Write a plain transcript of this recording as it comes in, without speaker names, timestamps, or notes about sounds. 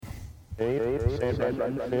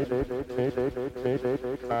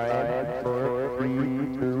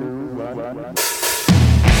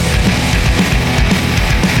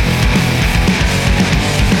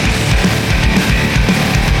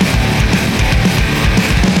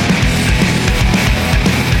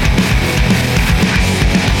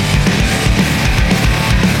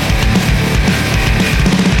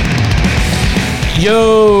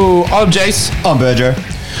Yo, I'm Jace. I'm Berger.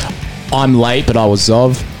 I'm late, but I was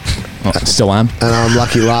Zov. Oh, still am. And I'm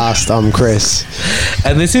lucky last. I'm Chris.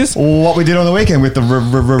 And this is What we did on the weekend with the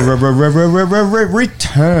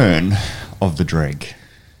return of the Dreg.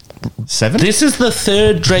 7? This is the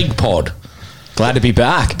third Dreg pod. glad to be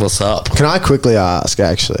back. What's up? Can I quickly ask,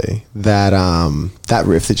 actually, that that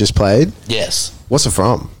riff that just played, Yes. what's it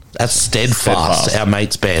from? That's Steadfast, our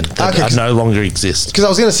mate's band. That Okay. no longer exists. Because I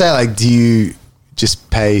was going to say, like, do you just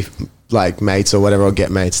pay, like, mates or whatever, or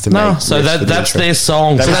get mates to No, make so riffs for the that's intro? their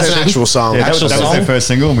song. So that's an actual song. Yeah, that Actual was their song? first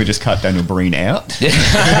single, and we just cut Daniel Breen out.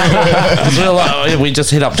 'Cause we were like, we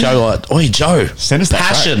just hit up Joe like, oi, Joe, Send us that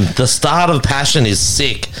Passion. The start of Passion is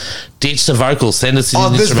sick. Ditch the vocals. Send us his Oh,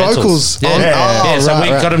 there's instrumentals. vocals Yeah, on- yeah. oh, So right,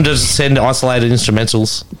 we right. got him to send isolated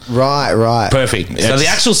instrumentals. Right. Perfect. So the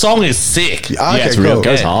actual song is sick. Okay, Yeah, it's cool. real.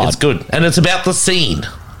 Goes Yeah, hard. it's good. And it's about the scene.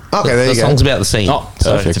 Okay, there The you go. song's about the scene. Oh,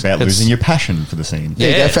 So perfect. It's about losing your passion for the scene. There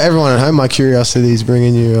you Yeah. go. For everyone at home, my curiosity is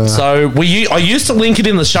bringing you... So I used to link it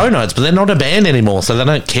in the show notes, but they're not a band anymore, so they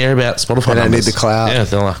don't care about Spotify. They don't numbers. need the clout. Yeah,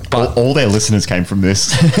 they're like, but All their listeners came from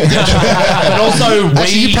this. but also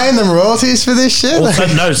Actually, you paying them royalties for this shit? also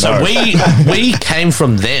no. So we came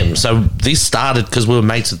from them. So this started because we were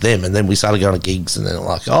mates with them, and then we started going to gigs, and then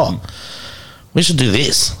like, oh, we should do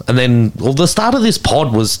this. And then the start of this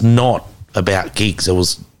pod was not about gigs. It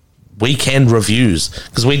was weekend reviews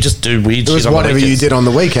because we just do weird. It was shit on the whatever you weekends. did on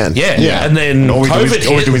the weekend. Yeah. And then all we do COVID is,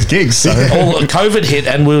 all we hit. do is gigs. So. COVID hit,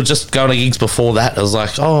 and we were just going to gigs before that. I was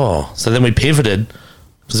like, oh. So then we pivoted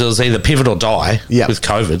because it was either pivot or die Yep. with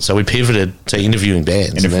COVID. So we pivoted to interviewing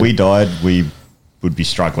bands. And if then- we died, we would be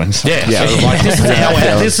struggling. So. yeah, so like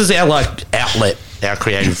this is our like outlet, our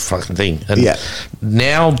creative fucking thing. And Yeah.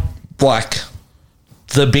 now, like,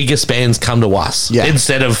 the biggest bands come to us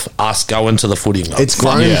instead of us going to the footy. It's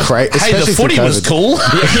grown crazy. Hey, the footy was cool.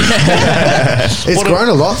 It's grown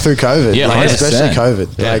a lot through COVID. Yeah, like, 100%. especially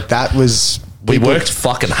COVID. Yeah. Like, that was... We people- worked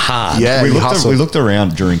fucking hard. Yeah, We we looked, hustled. we looked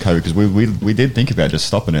around during COVID because we did think about just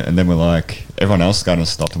stopping it, and then we're like, everyone else is going to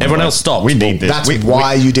stop. And we're Everyone like, else stopped. We need this. That's we,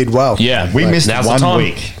 why you did well. Yeah. we missed Now's the one time.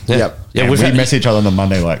 week. Yeah, Yep. yeah. And We've we had, messaged each other on the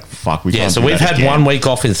Monday like, fuck, we yeah. can't So do we've that had again. 1 week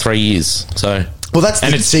off in 3 years. So Well, that's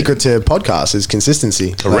And the it's- secret to podcasts is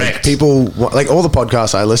consistency. Correct. Like, people, like all the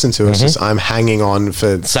podcasts I listen to, it's just I'm hanging on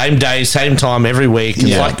for... same day, same time every week.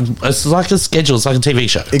 Yeah. It's like a schedule. It's like a TV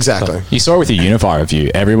show. Exactly. You saw it with the Unify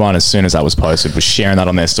review. Everyone, as soon as that was posted, was sharing that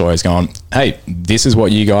on their stories, going, "Hey, this is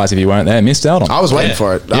what you guys, if you weren't there, missed out on." I was waiting Yeah.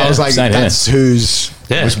 for it. Yeah, I was like, same here. that's who's...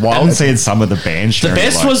 Yeah. It was wild seeing some of the bands The sharing it,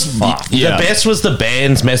 best like, was fuck. the best was the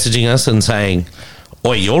bands messaging us and saying,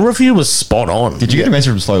 "Oi, your review was spot on." Did you get a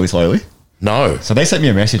message from Slowly? No. So they sent me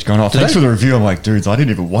a message going, "Oh, thanks for the review." I'm like, dudes, I didn't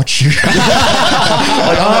even watch you.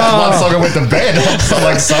 Like, I'm one song I went to bed. I'm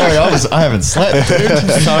like, sorry, I haven't slept,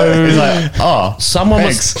 dude. So He's like, oh, someone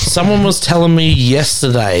thanks. was telling me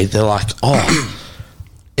yesterday. They're like, "Oh,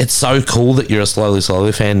 it's so cool that you're a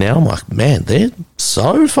Slowly fan now." I'm like, "Man, they're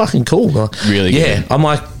so fucking cool." They're like, Really Yeah. good. I'm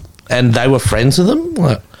like, and they were friends with them.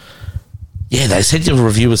 Like, yeah, they said your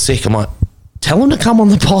review was sick. I'm like, tell them to come on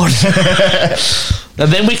the pod.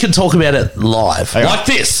 And then we can talk about it live. Hang on. Like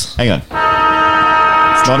this. Hang on.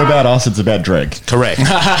 It's not about us, it's about Dreg. Correct.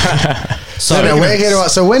 So, no, we're here to...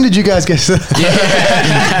 So when did you guys get... So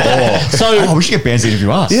Oh, we should get bands to interview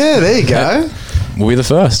us. Yeah, there you go. We'll be the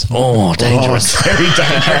first. oh, dangerous. Very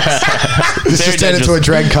dangerous. This Very just turned into a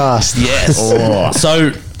drag cast. Yes. Oh.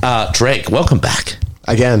 So, Drake, welcome back.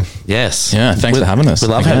 Again. Yes. Yeah, thanks for having us. We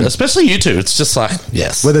love Again. having, especially you two. It's just like,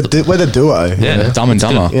 yes. We're the duo. Yeah. Dumb and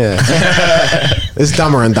Dumber. Yeah. It's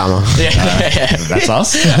dumber and dumber. That's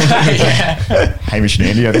us. Hamish and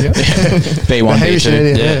Andy over here. B1, Hamish and B2.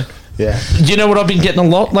 Andy, Yeah. Yeah. Do you know what I've been getting a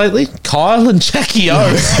lot lately? Kyle and Jackie O.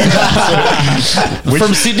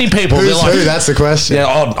 From Sydney people. Who's They're like, who? That's the question. yeah,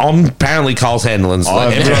 I'm apparently Kyle's Handlins.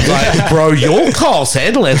 Like, everyone's like, bro, you're Kyle's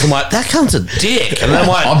Handlins. I'm like, that cunt's a dick. And then I'm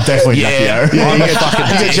like, I'm definitely yeah, Jackie O. I'm you a get, fucking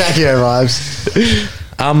you get dick. Jackie O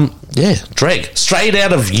vibes. Yeah, Drake, straight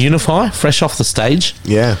out of Unify, fresh off the stage.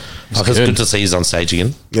 Yeah. Like, it's good to see he's on stage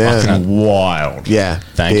again. Yeah. Fucking wild. Yeah.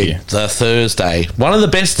 Thank Big. you. The Thursday, one of the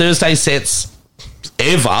best Thursday sets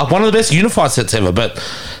ever. One of the best Unify sets ever. But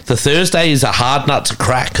the Thursday is a hard nut to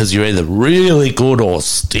crack because you're either really good or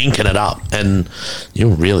stinking it up, and you're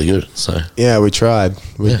really good. So Yeah, we tried.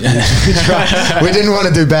 We tried. We didn't want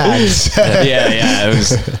to do bad. yeah. It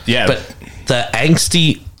was, yeah. But the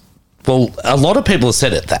angsty, well, a lot of people have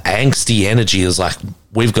said it. The angsty energy is like,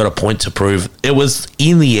 we've got a point to prove. It was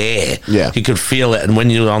in the air. Yeah. You could feel it. And when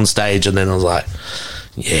you were on stage, and then I was like,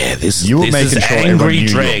 yeah, this You were is making sure everyone angry knew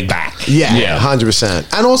you were drag. back. Yeah,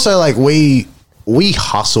 100%. And also, like, we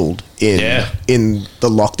hustled in the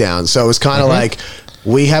lockdown, so it was kind of like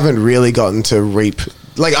we haven't really gotten to reap.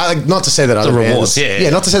 Like, not to say that other rewards, bands, yeah.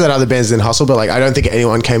 not to say that other bands didn't hustle, but like, I don't think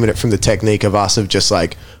anyone came at it from the technique of us of just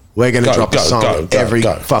like, we're going to drop a song every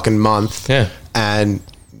fucking month, and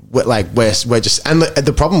we're just. And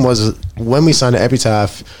the problem was when we signed to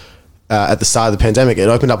Epitaph at the start of the pandemic, it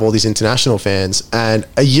opened up all these international fans, and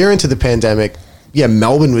a year into the pandemic,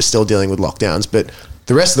 Melbourne was still dealing with lockdowns, but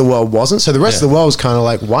the rest of the world wasn't. So the rest of the world was kind of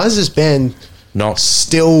like, why is this band not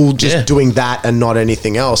still just doing that and not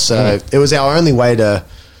anything else? So it was our only way to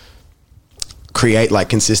create like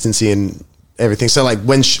consistency and everything. So like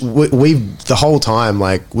when we the whole time,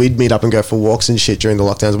 like we'd meet up and go for walks and shit during the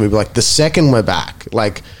lockdowns. We'd be like, the second we're back,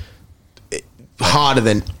 like harder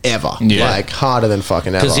than ever, like harder than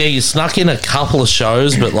fucking ever. Because you snuck in a couple of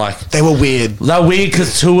shows, but like they were weird. They're weird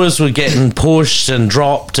because tours were getting pushed and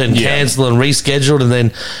dropped and cancelled and rescheduled, and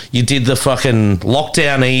then you did the fucking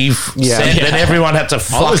lockdown eve set, and everyone had to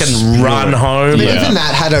fucking run home. But even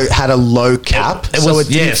that had a low cap. It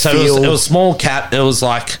was small cap. It was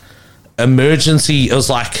like emergency. It was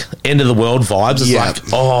like end of the world vibes. It's like,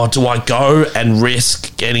 oh, do I go and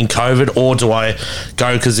risk getting COVID, or do I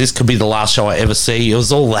go because this could be the last show I ever see? It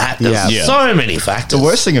was all that. There's so many factors. The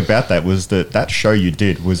worst thing about that was that show you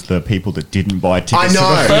did was the people that didn't buy tickets.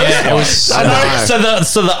 I know.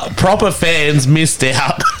 So the proper fans missed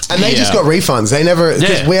out, and they just got refunds. They never,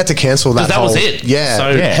 because we had to cancel that. That was it. Yeah.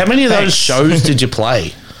 So how many of those shows did you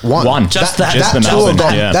play? One. Just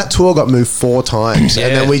That tour got moved 4 times,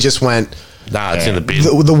 and then we just went, nah, it's in the bin.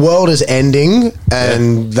 The world is ending,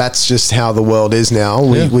 and that's just how the world is now.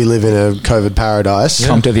 We live in a COVID paradise.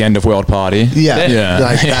 Come to the end of world party. Yeah.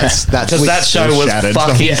 Like that's because that show was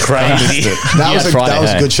fucking crazy. That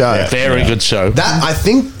was a good show. Very good show. That, I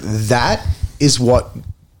think that is what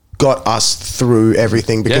got us through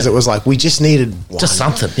everything, because it was like we just needed just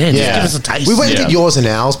something. Just give us a taste. We went and did yours and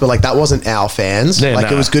ours, but like that wasn't our fans.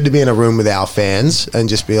 It was good to be in a room with our fans and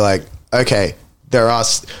just be like, okay, there are,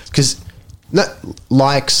 because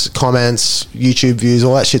likes, comments, YouTube views,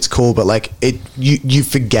 all that shit's cool, but like you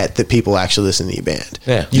forget that people actually listen to your band.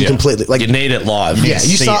 You completely, like, you need it live. You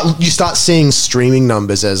start seeing streaming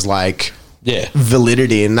numbers as like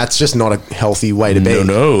validity, and that's just not a healthy way to be.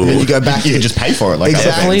 No. And you go back, you can just pay for it. Like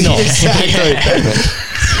definitely not. Exactly.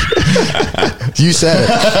 You said it.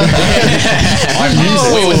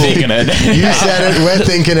 We were thinking it. You said it. We're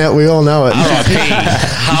thinking it. We all know it. R.I.P.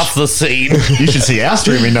 Half the scene. You should see our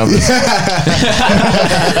streaming numbers.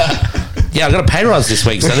 Yeah, I got a pay rise this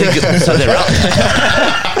week, so they're up.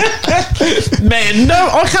 Man, no,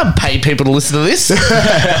 I can't pay people to listen to this.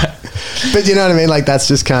 But you know what I mean? Like, that's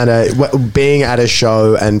just kind of being at a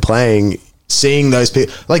show and playing, seeing those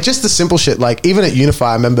people, like just the simple shit. Like even at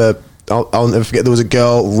Unify, I remember, I'll never forget, there was a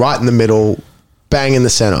girl right in the middle, bang in the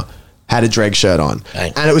center, had a drag shirt on.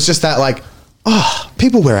 Dang. And it was just that, like, oh,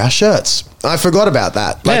 people wear our shirts. I forgot about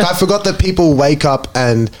that. Like, I forgot that people wake up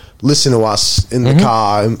and listen to us in the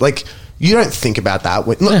car. And like, you don't think about that.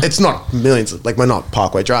 It's not millions, like we're not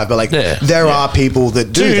Parkway Drive, but like there are people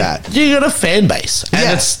that do that. You got a fan base,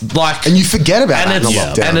 and it's like, and you forget about that in the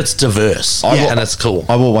lockdown. And it's diverse, and it's cool.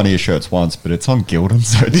 I wore one of your shirts once, but it's on Gildan,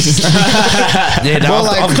 so this is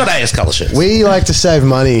I've got AS Colour shirts. We like to save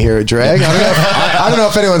money here at Drag. I don't know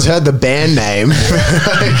if anyone's heard the band name.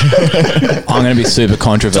 I'm going to be super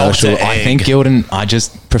controversial. I think Gildan, I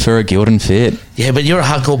just prefer a Gildan fit. Yeah, but you're a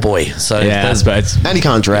hardcore boy, so and he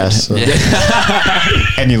can't dress. So.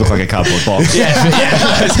 And you look like a cardboard box.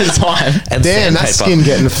 Most of the time. And damn, that skin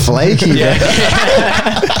getting flaky.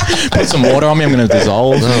 Put some water on me, I'm going to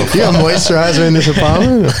dissolve. You got moisturizer in this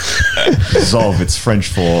apartment? Dissolve, it's French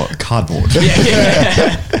for cardboard.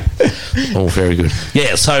 Oh, very good.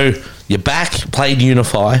 Yeah, so you're back, played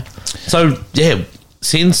Unify. So,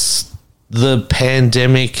 since the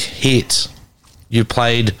pandemic hit, you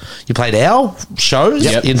played our shows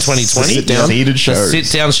in 2020.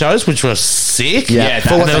 Sit down shows, which were sick. Yeah,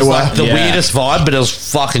 and it was like the weirdest vibe, but it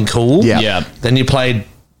was fucking cool. Yeah. Then you played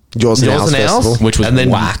Yours and Ours Festival, which was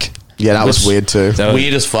whack. Yeah, that was weird too.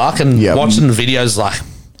 Weird as fuck. And watching the videos, like,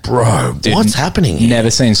 bro, what's happening here?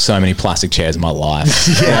 Never seen so many plastic chairs in my life.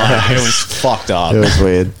 Like, it was fucked up. It was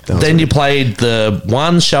weird. Then you played the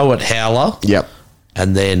one show at Howler. Yep.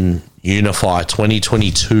 And then Unify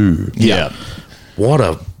 2022. Yeah. What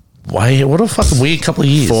a fucking weird couple of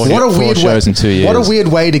years. What a weird shows in 2 years. What a weird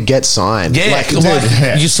way to get signed.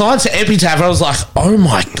 Yeah, you signed to Epitaph, and I was like, oh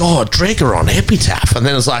my God, Drake are on Epitaph. And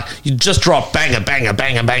then it's like, you just drop banger, banger,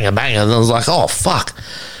 banger, banger, banger. And then I was like, oh, fuck.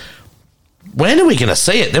 When are we going to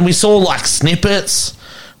see it? Then we saw like snippets.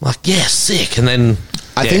 I'm like, yeah, sick. And then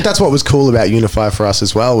I think that's what was cool about Unify for us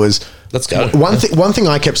as well was let's go. One thing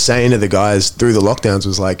I kept saying to the guys through the lockdowns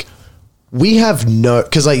was like, we have no,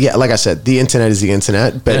 because like I said, the internet is the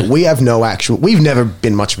internet, but we have no actual. We've never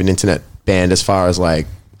been much of an internet band as far as like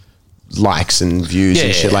likes and views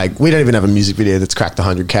and shit. Like we don't even have a music video that's cracked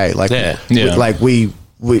 100K. Like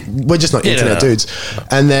we're just not internet dudes.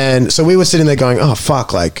 And then so we were sitting there going, oh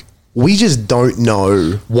fuck, like. We just don't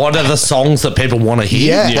know what are the songs that people want to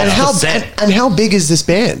hear. Yeah, and how big is this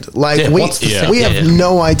band? Like we have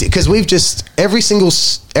no idea because we've just every single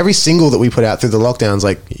that we put out through the lockdowns,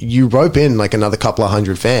 like you rope in like another couple of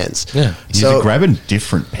hundred fans. Yeah, so you're grabbing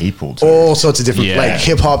different people, too. All sorts of different like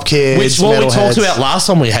hip hop kids. Which is what we talked about last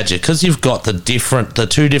time we had you because you've got the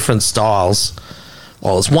two different styles.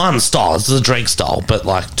 Well, it's one style, it's the Drake style, but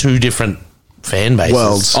like two different fan bases.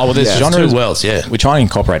 Worlds. Oh, well, there's genres. Two worlds, yeah. We try and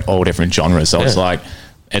incorporate all different genres. So it's like,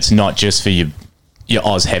 it's not just for your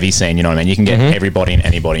Oz heavy scene, you know what I mean? You can get everybody and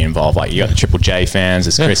anybody involved. Like, you got the Triple J fans,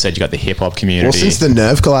 as Chris said, you got the hip hop community. Well, since the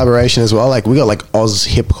Nerve collaboration as well, like, we got like Oz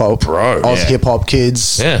hip hop, hip hop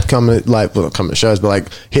kids coming, like, well, not coming to shows, but like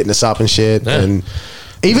hitting us up and shit. Yeah. And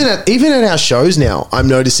even at our shows now, I'm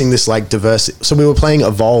noticing this like diversity. So we were playing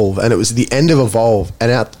Evolve, and it was the end of Evolve,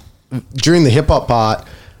 and during the hip hop part,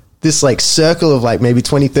 this like circle of like maybe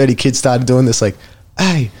 20, 30 kids started doing this like,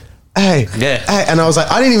 hey. And I was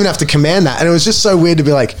like, I didn't even have to command that. And it was just so weird to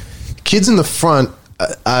be like, kids in the front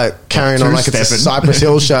carrying on like it's a Cypress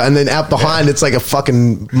Hill show. And then out behind, it's like a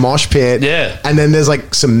fucking mosh pit. Yeah. And then there's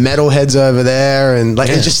like some metalheads over there. And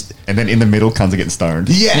like, it just... And then in the middle, cunts are getting stoned.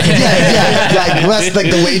 Yeah. Like, well, that's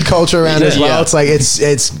like the weed culture around as well. It's like, it's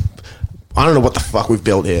I don't know what the fuck we've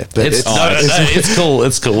built here, but it's cool.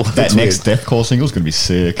 It's cool. That next Deathcore single is going to be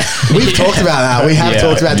sick. We've talked about that. We have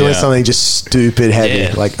talked about doing something just stupid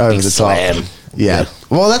heavy, like over the top. Yeah.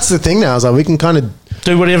 Well, that's the thing now. Is like we can kind of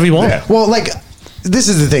do whatever you want. Yeah. Well, like this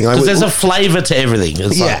is the thing. Like, there's a flavor to everything.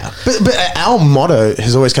 It's but our motto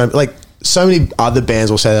has always kind of like so many other bands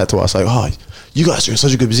will say that to us, like, oh, you guys are in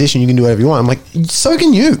such a good position, you can do whatever you want. I'm like, so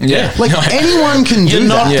can you. Yeah. Like, anyone can do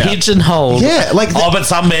that. You're not pigeonholed. Yeah. Like, but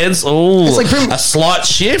some bands, it's like a slight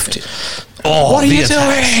shift. Oh, what are you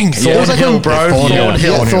doing? Thornhill, bro.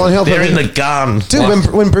 Thornhill. They're in the gun.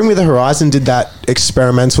 Dude, when Bring Me the Horizon did that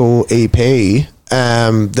experimental EP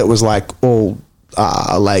that was like all...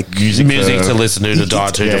 like music to listen to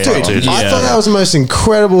die to. I thought that was the most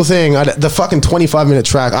incredible thing. The fucking 25-minute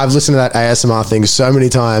track. I've listened to that ASMR thing so many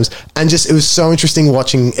times, and just it was so interesting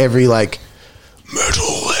watching every like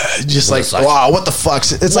metal, just like wow, what the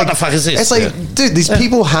fuck's? It's what like the fuck is this? It's like, dude, these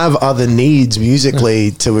people have other needs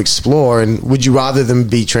musically to explore, and would you rather them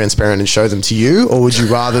be transparent and show them to you, or would you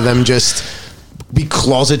rather them just be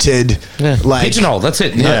closeted, like pigeonhole? That's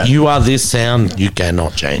it. No, you are this sound. You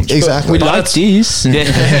cannot change. Exactly. We like this, but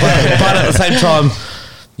at the same time,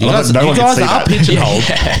 you guys are pigeonholed.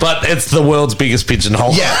 But it's the world's biggest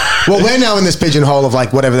pigeonhole. Yeah. Well, we're now in this pigeonhole of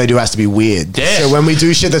like whatever they do has to be weird. Yeah. So when we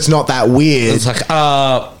do shit that's not that weird, it's like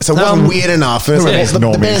so it wasn't weird enough. And it's like,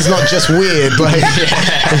 the band's not just weird. Like,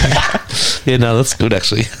 no, that's good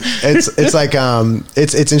actually. It's like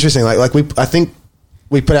it's interesting. Like I think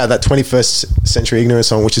we put out that 21st Century Ignorance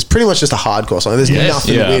song, which is pretty much just a hardcore song. There's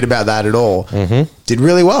nothing weird about that at all. Mm-hmm. Did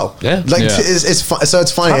really well. Yeah. Like, it's fun. So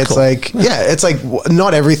it's funny. It's like, it's like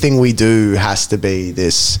not everything we do has to be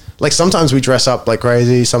this. Like, sometimes we dress up like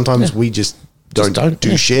crazy. Sometimes we just don't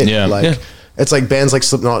do shit. Yeah. Like, it's like bands like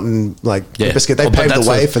Slipknot and like Biscuit. They paved the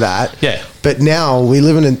way for that. Yeah. But now we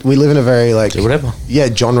live in a very like,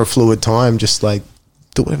 genre fluid time. Just like,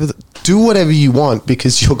 do whatever you want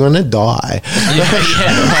because you're gonna die.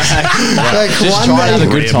 Like just try to have a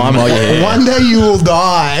good time while you're here. One day you will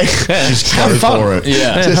die. Just go for it.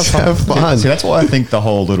 Yeah, just have fun. See, that's why I think the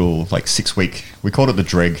whole little like 6 week, we called it the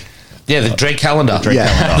Dreg. Yeah, the Dreg calendar. The Dreg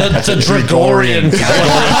calendar. The Gregorian calendar.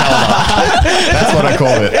 That's what I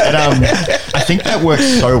called it. And, I think that works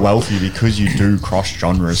so well for you because you do cross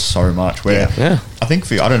genres so much. Where I think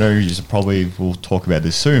for you, I don't know, we'll talk about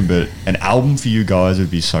this soon, but an album for you guys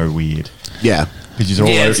would be so weird. Yeah.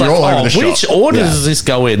 because you're all over the shop. Which order does this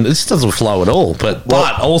go in? This doesn't flow at all. But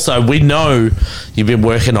also we know you've been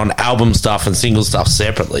working on album stuff and single stuff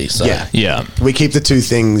separately. So Yeah. We keep the two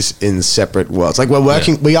things in separate worlds. Like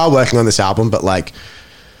we are working on this album, but like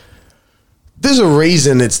there's a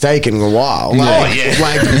reason it's taken a while.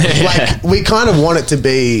 Like we kind of want it to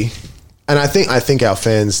be, and I think our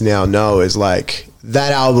fans now know is like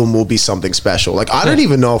that album will be something special. Like I don't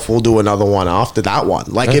even know if we'll do another one after that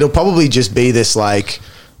one. Like it'll probably just be this like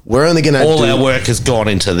we're only gonna our work has gone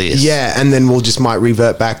into this. Yeah, and then we'll just might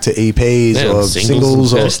revert back to EPs or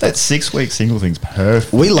singles or just that 6-week single thing's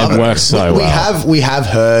perfect. We love it. Works so well. We have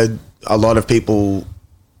heard a lot of people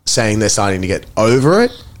saying they're starting to get over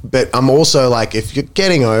it. But I'm also like, if you're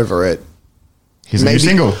getting over it, here's a new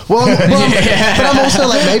single. Well, but I'm also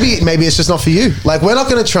like, maybe it's just not for you. Like, we're not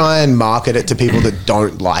going to try and market it to people that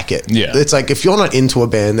don't like it. Yeah. It's like, if you're not into a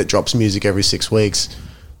band that drops music every 6 weeks,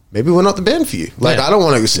 maybe we're not the band for you. Like, I don't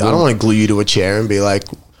want to glue you to a chair and be like,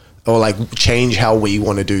 or like change how we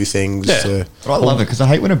want to do things. Yeah. But I love it because I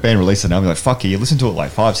hate when a band releases an album, you're like, fuck you listen to it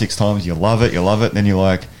like 5-6 times, you love it, and then you're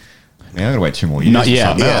like, man, I gotta wait 2 more years.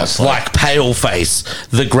 Else. Like Paleface,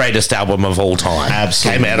 the greatest album of all time.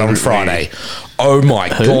 Absolutely. Came out on Friday. Oh my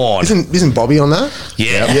God. Isn't Bobby on that?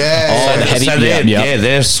 Yeah. Yeah.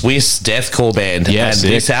 They're Swiss deathcore band. Yeah, and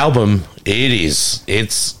this album,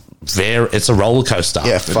 it's a roller coaster.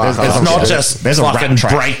 Yeah, fuck. It's not just there's a fucking rap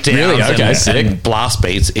track. breakdowns Really? Okay, and blast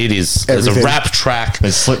beats. It is. There's Everything. a rap track.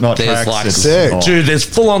 There's Slipknot tracks. Like, Sick. dude, there's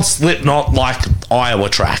full on Slipknot like Iowa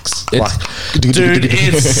tracks. Dude,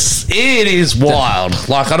 it is wild.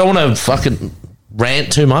 Like, I don't want to fucking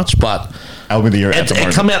rant too much, but Album of the year.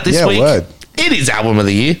 it come out this week. Word. It is album of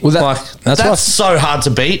the year. Well, that's so hard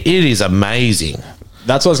to beat. It is amazing.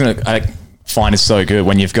 That's what I find is so good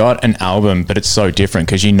when you've got an album, but it's so different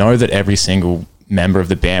because you know that every single member of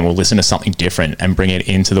the band will listen to something different and bring it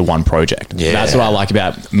into the one project. Yeah. That's what I like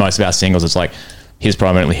about most of our singles. It's like, here's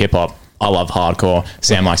prominently hip hop. I love hardcore.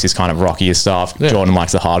 Sam likes this kind of rockier stuff. Yeah. Jordan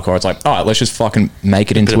likes the hardcore. It's like, all right, let's just fucking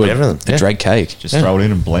make it into a Drake cake. Just throw it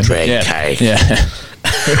in and blend Drake it. cake. Yeah.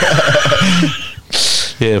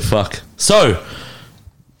 Yeah, fuck. So,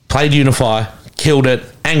 played Unify, killed it,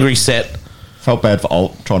 angry set. Felt bad for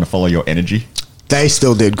Alt trying to follow your energy. They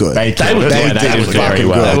still did good. They were killed it. good. They did very fucking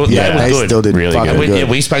well. good. They were They good. still did Really fucking good. good.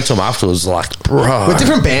 We spoke to them afterwards, like, bro. With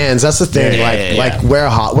different bands, that's the thing. Yeah, we're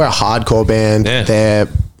a hardcore band. Yeah. They're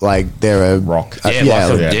a Rock.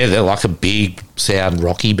 They're like a big sound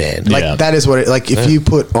rocky band. like that is what it like. If you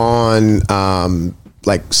put on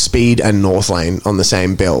like Speed and North Lane on the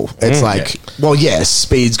same bill, it's well, yes,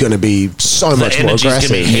 Speed's going to be so the much more energy's going to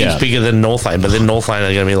be aggressive. heaps bigger than North Lane, but then North Lane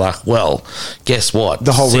are going to be like, well, guess what?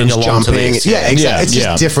 The whole Sing room's along to jumping. this. Yeah, exactly. It's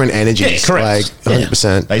just different energies. Yeah, correct. Like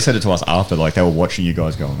 100%. They said it to us after, like they were watching you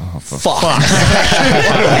guys going, oh, for Fuck. But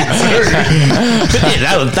yeah,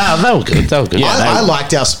 they were good. They were good. I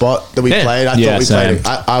liked our spot that we played. I thought we played it.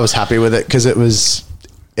 I was happy with it because it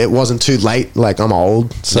wasn't too late. Like, I'm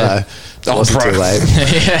old, so it wasn't too late.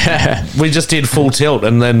 Yeah. We just did Full Tilt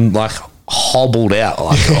and then like hobbled out.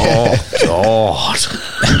 Like, oh God,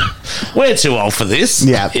 we're too old for this.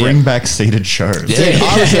 Yeah, bring back seated shows. Dude,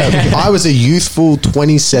 I was a youthful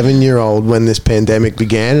 27-year-old when this pandemic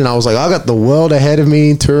began, and I was like, I got the world ahead of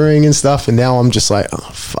me touring and stuff, and now I'm just like,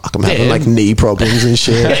 oh fuck, I'm having like knee problems and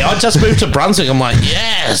shit. Yeah, I just moved to Brunswick. I'm like,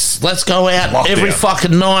 yes, let's go out every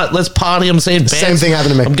fucking night. Let's party. I'm seeing bands. Same thing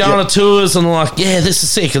happened to me. I'm going to tours and I'm like, yeah, this is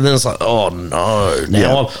sick. And then it's like, oh no,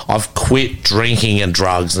 now I've quit drinking and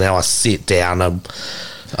drugs. Now I sit down and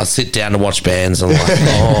to watch bands and I'm like,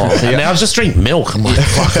 oh. And now I just drink milk. I'm like,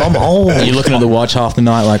 fuck, I'm old. You're looking at the watch half the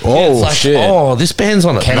night like, oh, it's like, shit. oh, this band's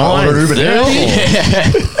on at Can I order 9:30. Uber now?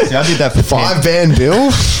 See, I did that for 5-band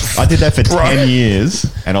bill. I did that for 10 years,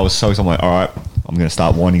 and I was so I'm like, all right, I'm going to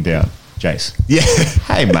start winding down. Jace. Yeah.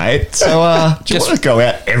 Hey, mate. So, do you want to go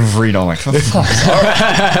out every night? For fuck's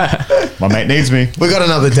sake. My mate needs me. We got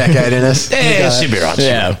another decade in us. Yeah, it should be right.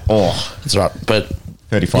 Yeah. Oh, that's right. But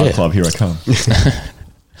 35 Club, here I come.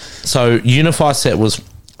 so Unify set was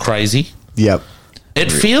crazy. Yep.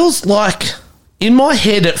 It feels like, in my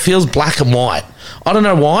head, it feels black and white. I don't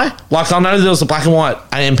know why. Like, I know there was a black and white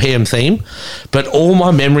AM PM theme, but all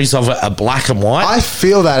my memories of it are black and white. I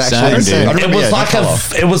feel that actually. Same, dude.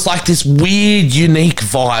 It was like this weird, unique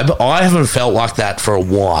vibe. I haven't felt like that for a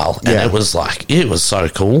while, and it was so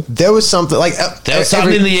cool. There was something like There was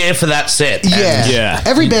something in the air for that set. Yeah, Yeah.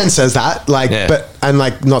 Every band says that, like, Yeah. but and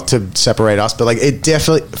like not to separate us, but like it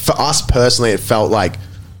definitely for us personally, it felt like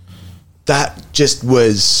that just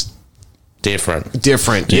was different.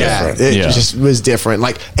 different. Yeah, it just was different.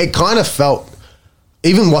 Like it kind of felt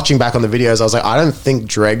even watching back on the videos, I was like, I don't think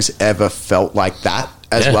Dregs ever felt like that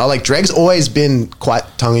as well. Like Dregs always been quite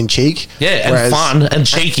tongue in cheek, and fun and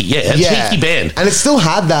cheeky, cheeky band, and it still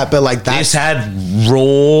had that, but like that. This had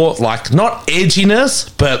raw, like not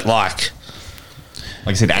edginess, but like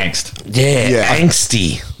I said, angst.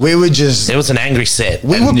 Angsty. We were just... It was an angry set.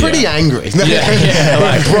 We were pretty angry.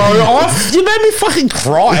 Like, bro, you made me fucking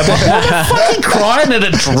cry. I'm like, why am I fucking crying at a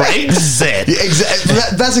Drake set?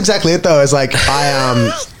 That's exactly it, though. It's like,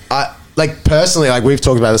 I like, personally, like, we've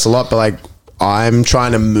talked about this a lot, but, like, I'm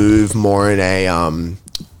trying to move more in a...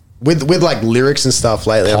 With like, lyrics and stuff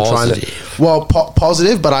lately. Positive. I'm trying to... Well,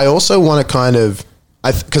 positive, but I also want to kind of...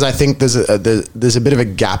 Because I think there's a bit of a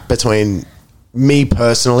gap between... me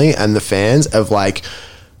personally and the fans of like,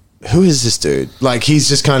 who is this dude? Like, he's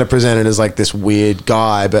just kind of presented as like this weird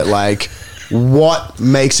guy, but like, what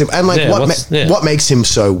makes him, and like what makes him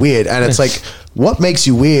so weird? And it's like, what makes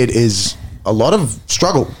you weird is a lot of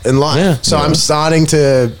struggle in life. So I'm starting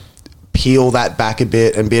to peel that back a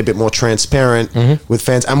bit and be a bit more transparent with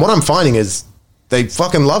fans. And what I'm finding is they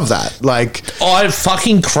fucking love that. Like, I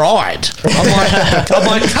fucking cried. I'm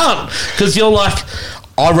like, cunt, because you're like,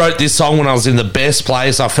 I wrote this song when I was in the best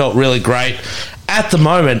place. I felt really great. At the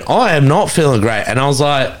moment, I am not feeling great. And I was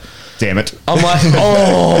like... Damn it. I'm like,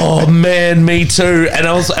 oh, man, me too. And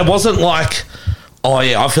it wasn't like, oh,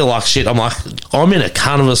 yeah, I feel like shit. I'm like, I'm in a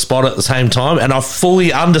cunt of a spot at the same time. And I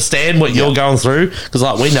fully understand what you're going through. Because,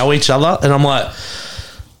 like, we know each other. And I'm like...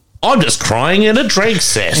 I'm just crying in a Drake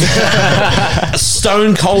set.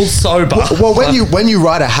 Stone cold sober. Well, when you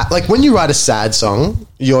write a sad song,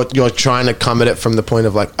 you're trying to come at it from the point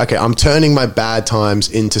of like, okay, I'm turning my bad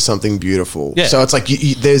times into something beautiful. Yeah. So it's like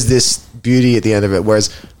there's this beauty at the end of it.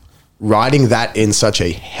 Whereas writing that in such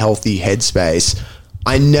a healthy headspace,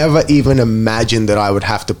 I never even imagined that I would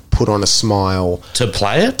have to put on a smile to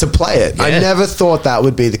play it. Yeah. I never thought that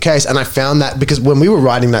would be the case, and I found that because when we were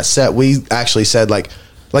writing that set, we actually said like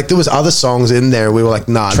there was other songs in there. We were like,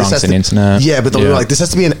 nah, Trunks this has and to, Internet. Yeah, but we were like, this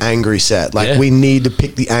has to be an angry set. Like we need to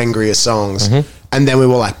pick the angriest songs. And then we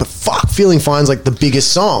were like, but fuck, Feeling Fine's like the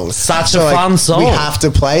biggest song. Such a fun song. We have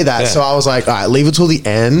to play that. Yeah. So I was like, all right, leave it till the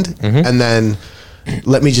end, and then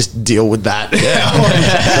let me just deal with that.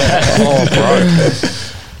 Oh,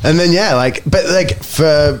 bro. And then but like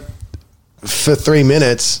for 3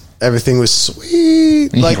 minutes. Everything was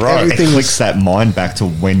sweet. Like everything it clicks that mind back to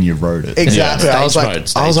when you wrote it. Exactly. Yeah, I was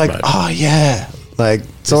like, oh yeah, like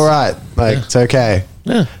it's all right. Like it's okay.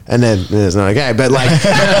 Yeah. And then it's not okay, but like,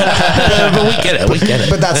 but we get it.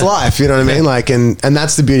 But that's life. You know what I mean? Like, and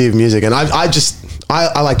that's the beauty of music. And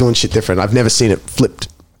I like doing shit different. I've never seen it flipped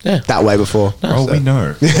that way before. No, we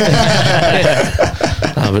know.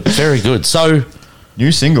 But very good. So. New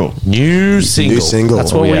single.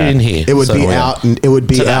 That's what we're in here. It would be out. It would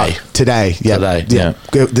be today. out today. Yeah.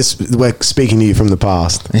 We're speaking to you from the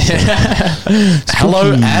past.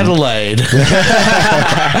 Hello, Adelaide,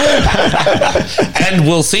 and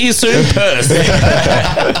we'll see you soon, Perth.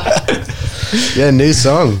 Yeah, new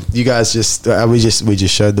song. You guys we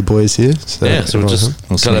just showed the boys here. So we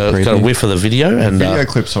just got a whiff of the video, and video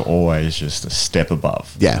clips are always just a step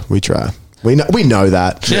above. Yeah, we try. We know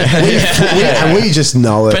that, and we just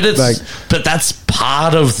know it. But that's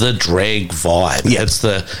part of the Dreg vibe. Yeah. It's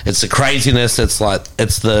the craziness. It's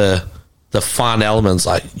the fun elements.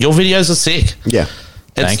 Like your videos are sick. Yeah,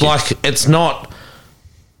 it's not.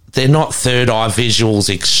 They're not third eye visuals,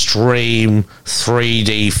 extreme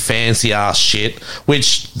 3D fancy ass shit.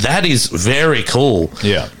 Which that is very cool.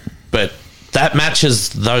 Yeah, but that matches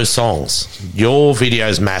those songs. Your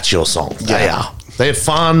videos match your song. Yeah. They are. They're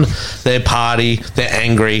fun, they're party, they're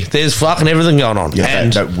angry. There's fucking everything going on. Yeah,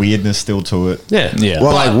 and that weirdness still to it. Yeah.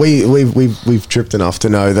 Well, like we've tripped enough to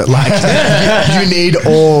know that like you need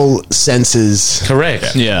all senses,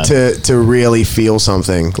 correct. Yeah, to really feel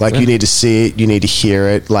something. Like you need to see it, you need to hear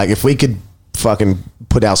it. Like if we could fucking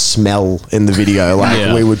put our smell in the video,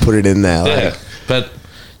 like we would put it in there. Like. But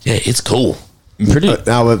it's cool.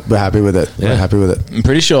 Now we're happy with it. We're happy with it. I'm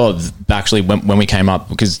pretty sure actually when we came up,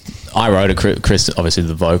 because I wrote Chris obviously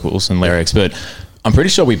the vocals and lyrics, but I'm pretty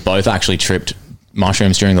sure we both actually tripped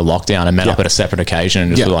mushrooms during the lockdown and met up at a separate occasion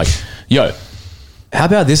and just were like, yo, how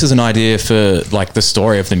about this as an idea for like the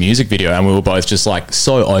story of the music video? And we were both just like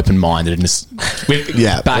so open-minded and just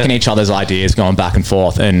backing each other's ideas, going back and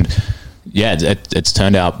forth, and it's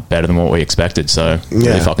turned out better than what we expected. So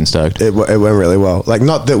really fucking stoked. It went really well. Like,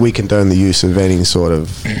 not that we condone the use of any sort of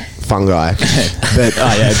fungi. But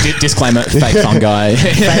disclaimer: fake fungi.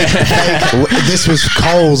 fake. This was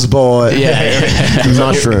Coles bought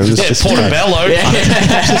mushrooms. Yeah, Portobello.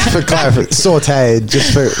 Just for sauteed.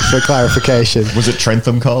 Just for clarification. Was it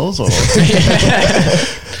Trentham Coles or?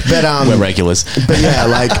 But we're regulars. But yeah,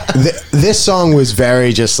 like this song was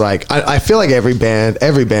very just like I feel like every band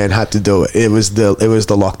had to do it. It was the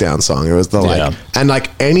lockdown song. It was the like and like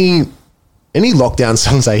any lockdown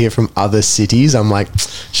songs I hear from other cities, I'm like,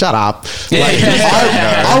 shut up. Like,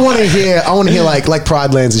 I want to hear like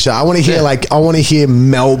Pride Lands and shit. I want to hear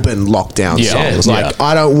Melbourne lockdown songs. Like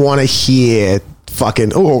I don't want to hear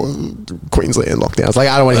fucking Queensland lockdowns. Like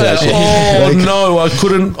I don't want to hear that shit. Oh like, no,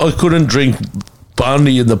 I couldn't drink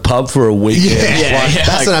Bundy in the pub for a week.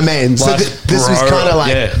 That's what I mean. So this was kind of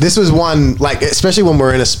like this was one like, especially when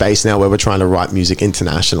we're in a space now where we're trying to write music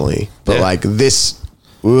internationally. But like this.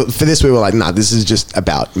 For this, we were like, nah, this is just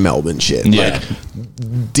about Melbourne shit. Like,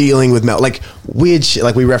 dealing with like, weird shit.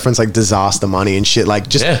 Like, we reference, like, disaster money and shit. Like,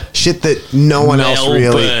 just shit that no one else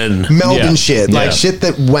really... Melbourne shit. Like, shit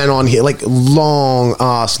that went on here. Like,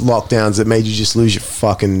 long-ass lockdowns that made you just lose your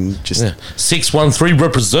fucking... 613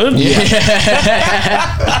 represent?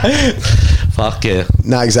 Fuck yeah.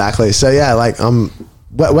 No, exactly. So, yeah, like,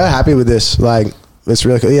 we're happy with this. Like, it's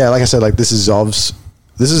really cool. Yeah, like I said, like, this is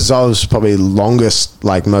Zov's probably longest,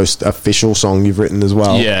 like most official song you've written as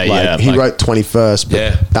well. He wrote 21st,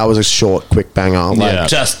 but that was a short, quick banger. Like,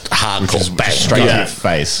 just hardcore bang straight to your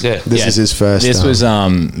face. This is his first. This was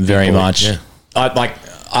very much.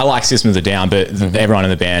 I like System of a Down, but everyone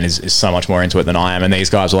in the band is so much more into it than I am. And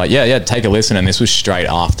these guys were like, take a listen. And this was straight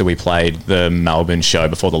after we played the Melbourne show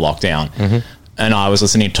before the lockdown. And I was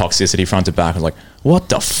listening to Toxicity front to back. I was like, what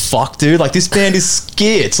the fuck, dude? Like, this band is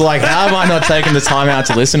skits. Like, how am I not taking the time out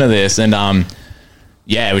to listen to this? And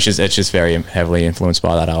it's just very heavily influenced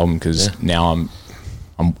by that album because now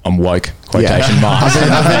I'm woke, quotation marks.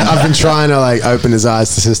 I've been trying to like open his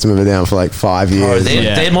eyes to System of a Down for like 5 years.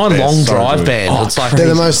 They're my long drive band. It's like they're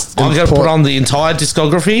the most. I'm going to put on the entire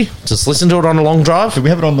discography. Just listen to it on a long drive. Did we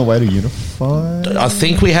have it on the way to Unify? I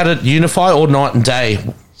think we had it Unify or Night and Day.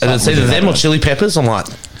 And it's either them or Chili Peppers. I'm like,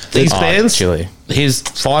 these bands, here's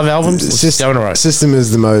 5 albums, let's go in a row. System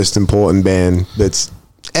is the most important band that's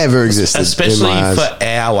ever existed. Especially for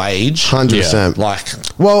our age. 100%. Like,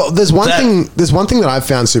 well, there's one thing that I've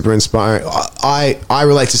found super inspiring. I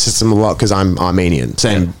relate to System a lot because I'm Armenian,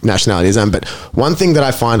 same nationality as them. But one thing that I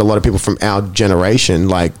find a lot of people from our generation,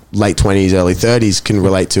 like late 20s, early 30s, can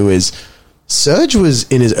relate to is Serge was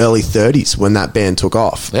in his early 30s when that band took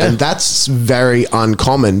off. And that's very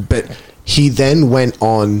uncommon. But he then went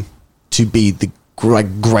on to be the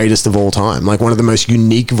greatest of all time. Like one of the most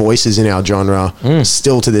unique voices in our genre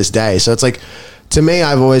still to this day. So it's like, to me,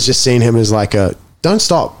 I've always just seen him as like don't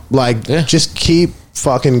stop. Like, just keep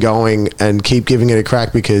fucking going and keep giving it a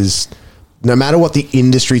crack because no matter what the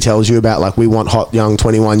industry tells you about, like, we want hot, young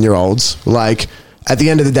 21-year-olds. Like, at the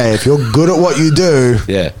end of the day, if you're good at what you do...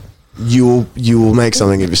 you will make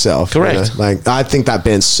something of yourself. Correct. You know? Like, I think that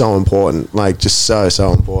band's so important. Like, just so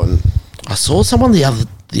important. I saw someone the other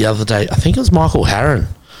day. I think it was Michael Harron,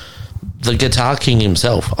 the Guitar King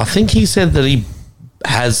himself. I think he said that he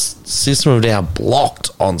has System of a Down blocked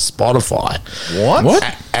on Spotify. What?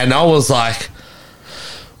 And I was like,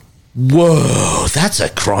 whoa, that's a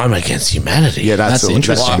crime against humanity. Yeah, that's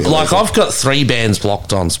interesting. Like I've got 3 bands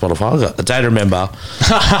blocked on Spotify. I've got A Day to Remember,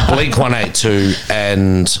 Blink 182,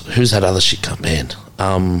 and who's that other shit cunt band?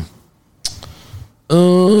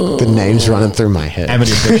 The name's running through my head.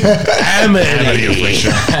 Amity Affliction. Amity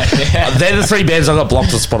Affliction. They're the 3 bands I got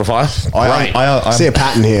blocked on Spotify. I see a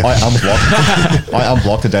pattern here. I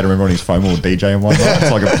unblocked A Day to Remember on his phone while DJ and whatnot,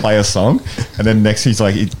 so I could play a song. And then next he's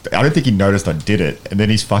like, I don't think he noticed I did it. And then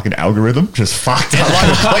his fucking algorithm just fucked up.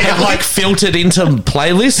 like filtered into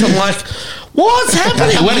playlists. I'm like, what's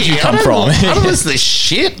happening? Where did you come from? I don't listen to this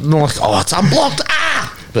shit. And I'm like, oh, it's unblocked.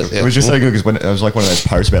 But it was just so good because when it was like one of those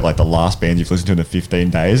posts about like the last band you've listened to in the 15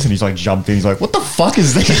 days, and he's like jumped in, he's like, "What the fuck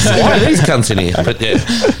is this? Why are these cunts in here?"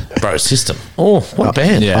 But bro, System. Oh, what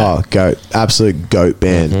band? Yeah. Oh, goat, absolute goat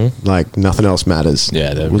band. Like nothing else matters.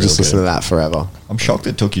 Yeah, we'll just listen to that forever. I'm shocked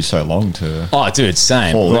it took you so long to. Oh, dude,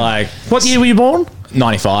 same. Like, what year were you born?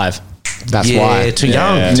 95. That's why. Too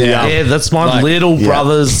young. Yeah, that's my little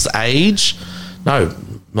brother's age. No,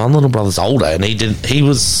 my little brother's older, and he didn't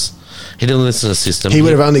listen to System. He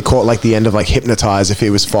would have only caught like the end of like Hypnotize if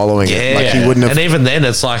he was following it. Like he wouldn't have. And even then,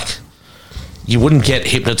 it's like you wouldn't get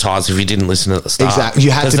hypnotized if you didn't listen at the start. Exactly.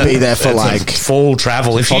 You had to be there for like full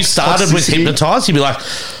travel. If you started with Hypnotize, you'd be like,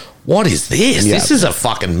 what is this? Yeah. This is a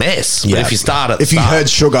fucking mess. But if you start at you heard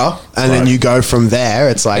Sugar and then you go from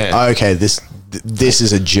there, it's like, okay, this this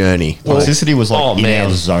is a journey. Toxicity was like in man.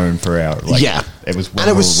 our zone for our it was when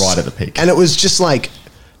we were right at the peak. And it was just like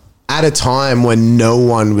at a time when no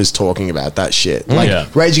one was talking about that shit.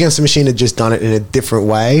 Like Rage Against the Machine had just done it in a different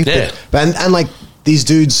way. Yeah. But and like these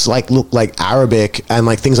dudes like look like Arabic, and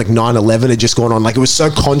like things like 9/11 had just gone on. Like it was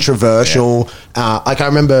so controversial. Like I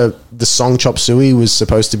remember the song Chop Suey was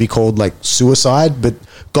supposed to be called like Suicide, but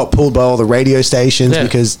got pulled by all the radio stations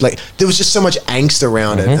because like there was just so much angst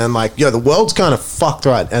around it, and like the world's kind of fucked,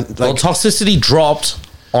 right? And like Toxicity dropped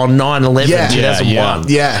on 9/11 2001.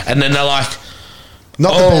 Yeah. And then they're like,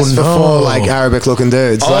 not the best for four like Arabic looking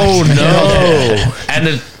dudes. Oh no! And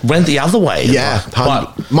it went the other way. Yeah,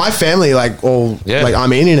 but my family like all like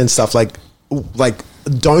Armenian and stuff like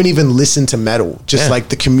don't even listen to metal. Just like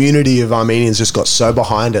the community of Armenians just got so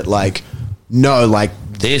behind it. Like no, like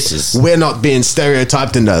this is we're not being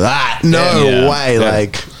stereotyped into that. No way.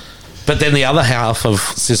 Like, but then the other half of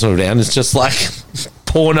System of a Down is just like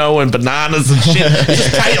porno and bananas and shit. It's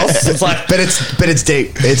just chaos. It's like, but it's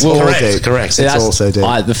deep. It's all deep. Correct. It's all so deep.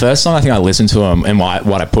 The first song I think I listened to him, and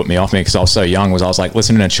what put me off because I was so young was I was like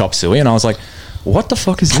listening to Chop Suey, and I was like, what the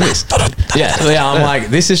fuck is this? yeah, I'm like,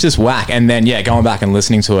 this is just whack. And then going back and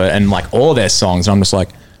listening to it and like all their songs, and I'm just like,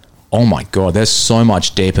 oh my god, there's so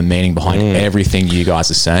much deeper meaning behind everything you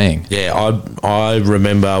guys are saying. Yeah, I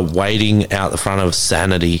remember waiting out the front of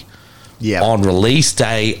Sanity. Yeah. On release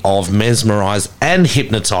day of Mesmerize and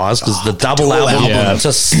Hypnotize, because the double album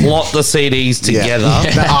to slot the CDs together,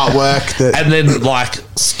 the artwork, and then like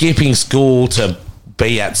skipping school to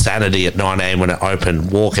be at Sanity at 9 a.m. when it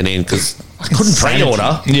opened, walking in because I couldn't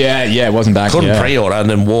pre-order. Yeah, it wasn't back. Couldn't pre-order, and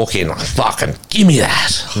then walk in like, fucking give me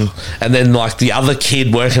that. And then like the other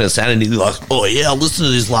kid working at Sanity, like, oh yeah, I listened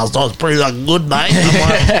to this last night. It's pretty like good, mate. I'm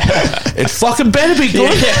like, it fucking better be good.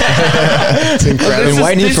 It's incredible. I've been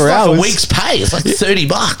waiting for hours. A week's pay. It's like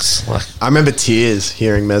 $30. Like, I remember tears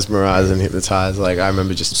hearing Mesmerize and Hypnotize. Like I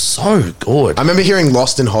remember just so good. I remember hearing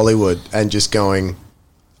Lost in Hollywood and just going,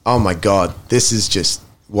 oh my god, this is just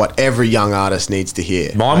what every young artist needs to hear.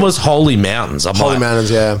 Mine was Holy Mountains. Holy Mountains,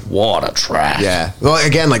 yeah. What a track. Yeah. Well,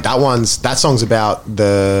 again, like that song's about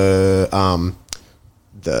the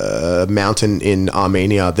mountain in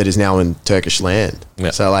Armenia that is now in Turkish land.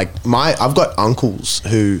 Yeah. So like I've got uncles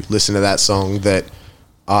who listen to that song that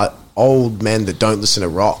are old men that don't listen to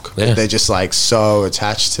rock. Yeah. They're just like so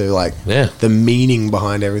attached to like the meaning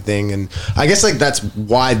behind everything, and I guess like that's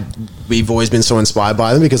why we've always been so inspired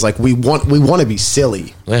by them, because like we want to be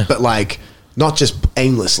silly, but like not just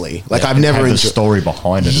aimlessly. Like I've never enjoyed the story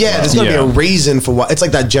behind it. Yeah, there's got to be a reason for what. It's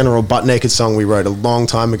like that General Butt Naked song we wrote a long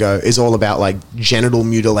time ago is all about like genital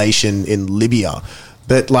mutilation in Libya,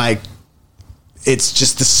 but like it's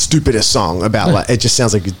just the stupidest song about like it just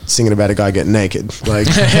sounds like you're singing about a guy getting naked. Like,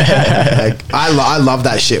 I love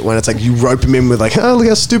that shit when it's like you rope him in with like, oh look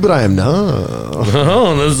how stupid I am.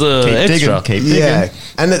 No, there's a extra. Keep digging.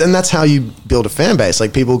 And that's how you build a fan base.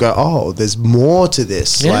 Like people go, oh, there's more to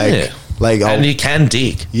this. Like and you can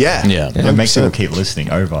dig. Yeah. It makes people keep listening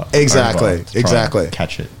over. Exactly.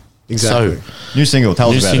 Catch it. Exactly. So, new single. Tell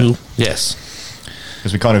us about it. Yes.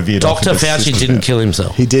 Because we kind of veered off. Dr. Fauci didn't kill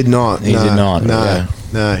himself. He did not. He did not.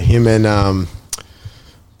 No. Him and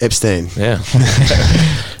Epstein. Yeah.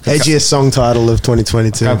 Edgiest song title of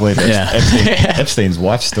 2022. I can't believe Epstein's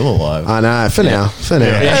wife's still alive. I know. For now.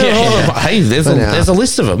 Hey, there's a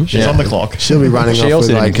list of them. She's on the clock. She'll be running off with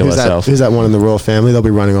like who's that one in the royal family? They'll be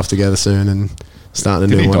running off together soon and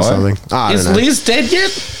starting a new one or something. Is Liz dead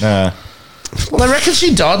yet? Nah. Well, I reckon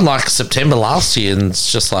she died in like September last year, and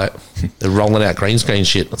it's just like they're rolling out green screen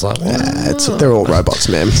shit. It's like, they're all robots,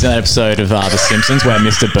 man. It's an episode of The Simpsons where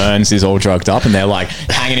Mr. Burns is all drugged up and they're like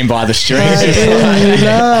hanging him by the strings.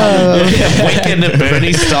 Weekend at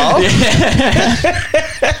Bernie style.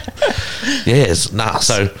 Yes,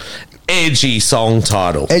 so edgy song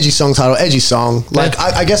title. Edgy song. Like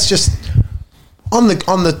I guess just on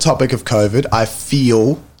the topic of COVID, I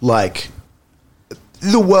feel like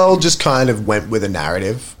the world just kind of went with a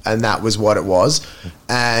narrative, and that was what it was.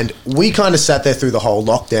 And we kind of sat there through the whole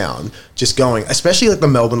lockdown, just going, especially like the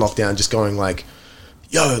Melbourne lockdown, just going like,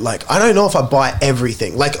 yo, like I don't know if I buy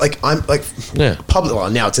everything. Like I'm like public. Well,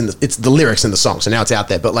 now it's the lyrics in the song, so now it's out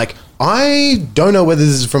there. But like I don't know whether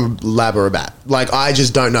this is from a lab or a bat. Like I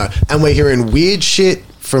just don't know. And we're hearing weird shit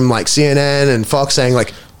from like CNN and Fox saying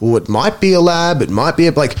like, well, it might be a lab, it might be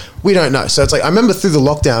like we don't know. So it's like I remember through the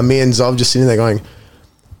lockdown, me and Zov just sitting there going,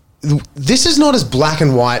 this is not as black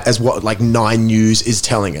and white as what like 9 News is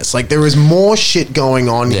telling us. Like there is more shit going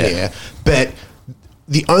on here, but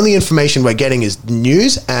the only information we're getting is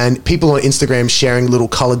news and people on Instagram sharing little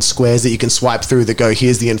colored squares that you can swipe through that go,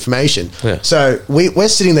 here's the information. Yeah. So we're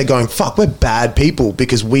sitting there going, fuck, we're bad people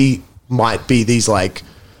because we might be these like,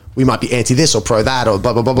 we might be anti this or pro that or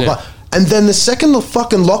blah, blah, blah, blah, blah. And then the second the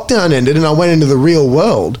fucking lockdown ended and I went into the real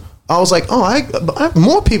world, I was like, oh, I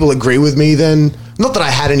more people agree with me than, not that I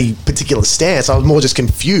had any particular stance. I was more just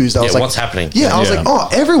confused. I was like, what's happening? Yeah, I was like, oh,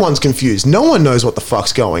 everyone's confused. No one knows what the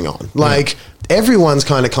fuck's going on. Like, everyone's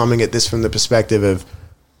kind of coming at this from the perspective of,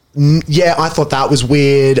 yeah, I thought that was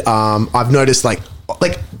weird. I've noticed, like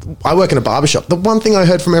I work in a barbershop. The one thing I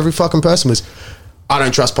heard from every fucking person was, I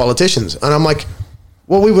don't trust politicians. And I'm like,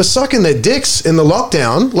 well, we were sucking their dicks in the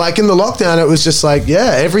lockdown. Like, in the lockdown, it was just like,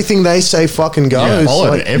 yeah, everything they say fucking goes.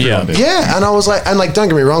 Like, everyone did. Yeah, and I was like, and like, don't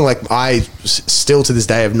get me wrong, like, I still to this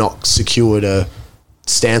day have not secured a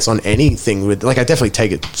stance on anything with, like, I definitely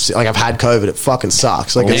take it, like, I've had COVID, it fucking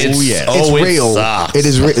sucks. Like, it's real. Sucks. It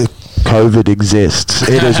is real. COVID exists.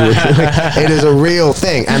 It is real. It is a real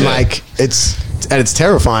thing. And like, it's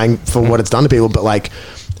terrifying for what it's done to people, but like,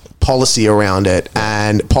 policy around it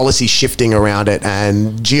and policy shifting around it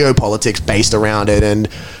and geopolitics based around it and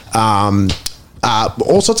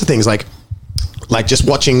all sorts of things like just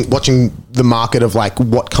watching the market of like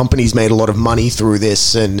what companies made a lot of money through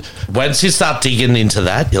this. And once you start digging into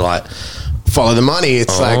that, you're like, follow the money.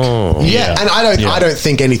 It's and I don't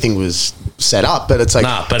think anything was set up, but it's like,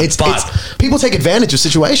 it's people take advantage of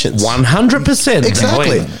situations. 100%.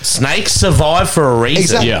 Exactly. Snakes survive for a reason.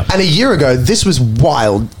 Exactly. Yeah. And a year ago, this was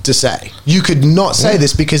wild to say. You could not say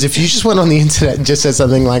this because if you just went on the internet and just said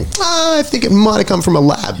something like, I think it might have come from a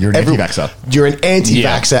lab. You're an anti-vaxxer. You're an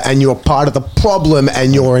anti-vaxxer and you're part of the problem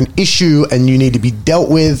and you're an issue and you need to be dealt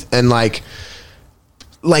with. And like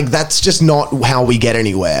that's just not how we get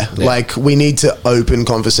anywhere. Yeah. Like, we need to open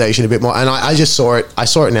conversation a bit more. And I just saw it. I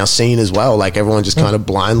saw it in our scene as well. Like, everyone just kind of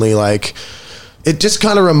blindly, like, it just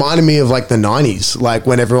kind of reminded me of like the 90s. Like,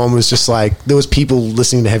 when everyone was just like, there was people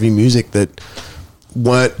listening to heavy music that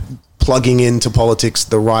weren't plugging into politics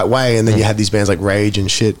the right way. And then you had these bands like Rage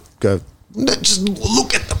and shit go, just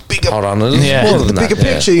look at the bigger, the bigger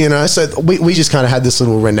picture, you know? So we just kind of had this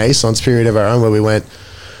little renaissance period of our own where we went,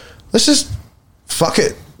 let's just, fuck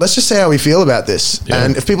it. Let's just say how we feel about this. Yeah.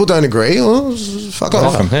 And if people don't agree, well, fuck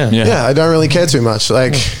off. Yeah, I don't really care too much.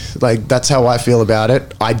 Like that's how I feel about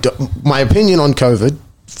it. My opinion on COVID,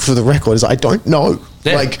 for the record, is I don't know.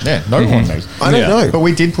 Yeah. No one knows. I don't know. But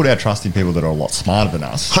we did put our trust in people that are a lot smarter than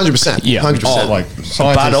us. 100%. Yeah. 100%. Like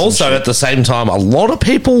but also at the same time, a lot of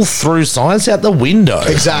people threw science out the window.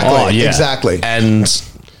 Exactly. Exactly. And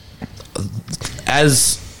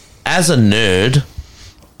as a nerd,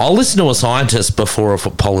 I'll listen to a scientist before a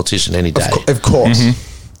politician any day. Of course.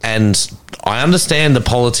 Mm-hmm. And I understand the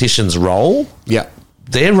politician's role. Yeah.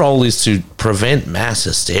 Their role is to prevent mass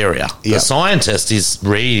hysteria. The scientist is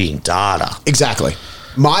reading data. Exactly.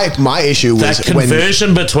 My issue was that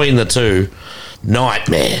conversion between the two.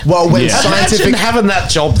 Nightmare. Well, when scientific imagine having that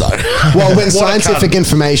job though. Well, when scientific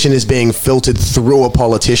information is being filtered through a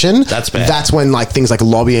politician, that's bad. That's when like things like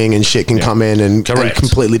lobbying and shit can come in and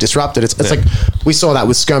completely disrupt it. It's like we saw that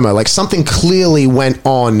with ScoMo. Like, something clearly went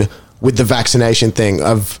on with the vaccination thing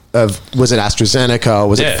of was it AstraZeneca?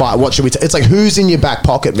 Was it Pfizer? What should we? It's like, who's in your back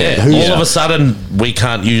pocket, man? All of a sudden, we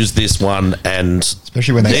can't use this one, and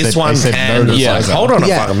especially when this one can. No hold on a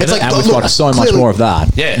fucking minute. It's like, and we've got so much more of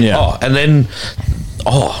that. Yeah. Oh, and then.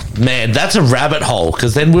 Oh man, that's a rabbit hole,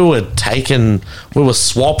 because then we were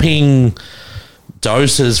swapping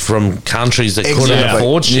doses from countries that couldn't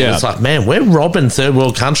afford shit. It's like, man, we're robbing third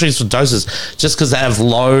world countries for doses just because they have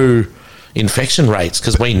low infection rates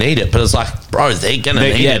because we need it. But it's like, bro, they're gonna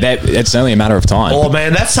need it. It's only a matter of time. Oh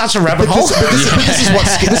man, that's such a rabbit hole.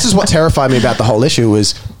 This is what terrified me about the whole issue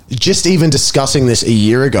was just even discussing this a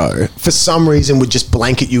year ago, for some reason, would just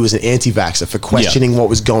blanket you as an anti-vaxxer for questioning what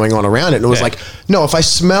was going on around it. And it was like, no, if I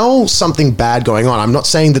smell something bad going on, I'm not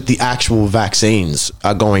saying that the actual vaccines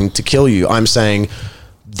are going to kill you. I'm saying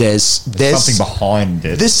there's something behind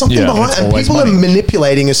it. There's something behind it. And people are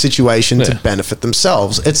manipulating a situation to benefit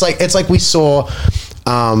themselves. It's like we saw...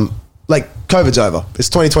 like, COVID's over. It's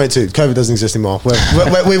 2022. COVID doesn't exist anymore.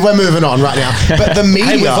 We're moving on right now. But the media...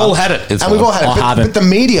 Hey, we've all had it. We've all had it. But the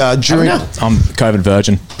media during... I'm COVID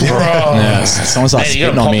virgin. Bro. Someone starts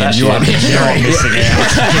spitting on me and you're missing out.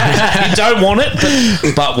 You don't want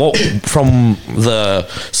it, but what, from the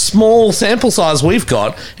small sample size we've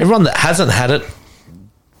got, everyone that hasn't had it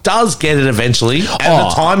does get it eventually, and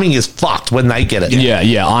the timing is fucked when they get it.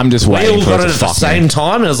 Yeah, I'm just waiting we all for got it it at the same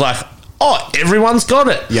time, and it's like, everyone's got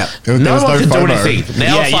it. Yeah. No one can do FOMO. anything.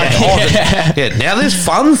 Now it's like, now there's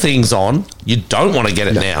fun things on. You don't want to get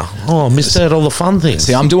it now. Oh, I missed out all the fun things.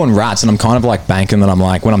 See, I'm doing rats, and I'm kind of like banking that I'm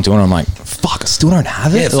like, when I'm doing it, I'm like, fuck, I still don't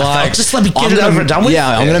have it. Yeah, it's like, just let me get it over and done with.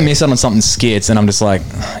 Yeah, I'm going to miss out on something skits, and I'm just like,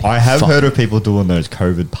 I have heard of people doing those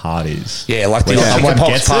COVID parties. Yeah, like the someone pops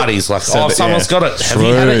gets it, parties. Like, so that- someone's got it. Have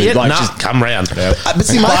you had it yet? Like, Nah, just- come round. But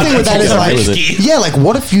see, my thing with that is like, like,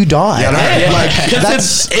 what if you die? Like,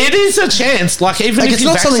 It is a chance. Like, even like, if it's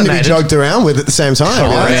you're not something to be vaccinated. joked around with at the same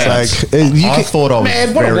time. Correct. It's like, you I can, thought I was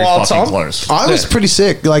Man, what a very wild fucking time. close. I was pretty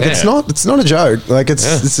sick. Like, it's not a joke. Like, it's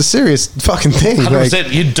a serious fucking thing. 100%,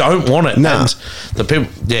 Like, you don't want it. Nah. And the people,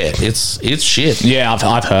 it's shit. yeah,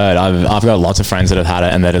 I've heard. I've got lots of friends that have had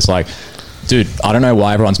it, and they're just like, dude, I don't know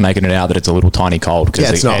why everyone's making it out that it's a little tiny cold, because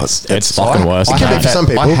Yeah, it's not. it's fucking worse. I than can that. be for some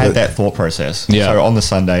people, I had but- that thought process. Yeah. So on the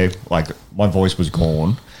Sunday, like my voice was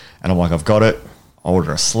gone, and I'm like, I've got it. I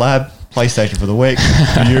order a slab, PlayStation for the week.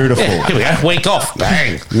 Beautiful. Here we go. Week off.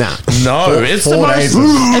 Bang. Nah. No, it's the Four most, days of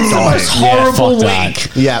it's the dying. most horrible fuck that.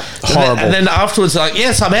 week. Yeah, horrible. And then afterwards, like,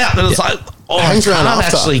 yes, I'm out. And it's like, I Hangs can't around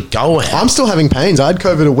after. actually go out. I'm still having pains. I had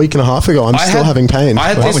COVID a week and a half ago. I'm still having pain. I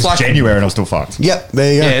had That this was like, January, and I'm still fucked. Yep,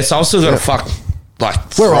 there you go. yeah, so I still got to fuck, like,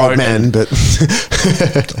 We're throat old men, but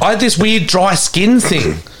I had this weird dry skin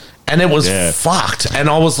thing. And it was Yeah. fucked. And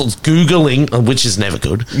I was Googling, which is never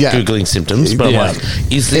good, Yeah. Googling symptoms. But Yeah. like,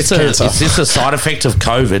 is It's this cancer. a side effect of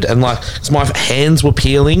COVID? And like, 'cause my hands were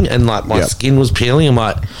peeling and like my Yep. skin was peeling. I'm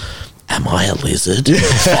like, am I a lizard?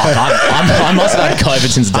 Fuck, I must have had COVID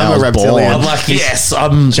since the day I'm I a was reptilian. born. I'm like, yes,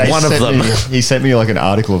 I'm Jay one of sent them. he sent me like an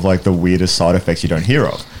article of like the weirdest side effects you don't hear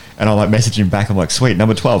of. And I'm like messaging him back. I'm like, sweet,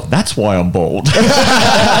 number 12. That's why I'm bald.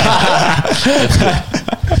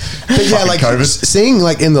 But yeah, like COVID. seeing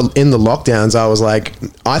like in the lockdowns, I was like,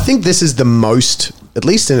 I think this is the most, at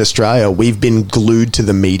least in Australia, we've been glued to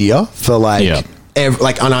the media for like, Yeah. and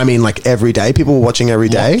I mean like every day. People were watching every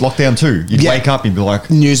day. Lockdown too. You'd Yeah. wake up and be like,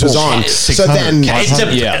 News was on. shit, So 600, then-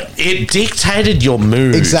 500. Yeah. It dictated your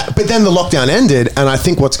mood. Exactly. But then the lockdown ended, and I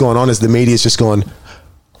think what's going on is the media's just gone,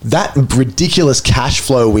 that ridiculous cash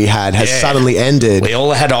flow we had has Yeah. suddenly ended. We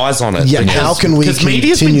all had eyes on it. Yeah, how can we Because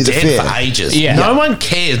media's been continue the dead fear? for ages. Yeah. No one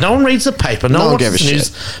cares. No one reads the paper. No, No one one watches gave a the news.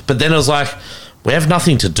 shit. But then it was like, we have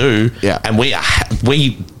nothing to do. Yeah. And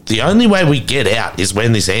the only way we get out is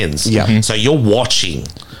when this ends. Yeah. Mhm. So you're watching.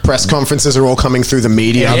 Press conferences are all coming through the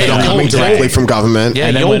media. Yeah, They're not yeah, coming all day. directly from government. Yeah,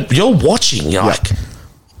 And then you're watching. You're like,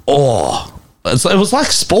 oh. It was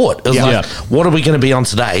like sport. It was Yeah. like, Yeah. what are we going to be on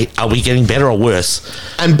today? Are we getting better or worse?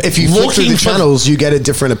 And if you flick through Looking the for- channels, you get a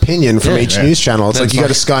different opinion from Yeah. each Yeah. news channel. It's That's like you go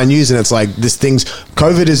to like- Sky News and it's like this thing's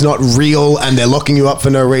COVID is not real and they're locking you up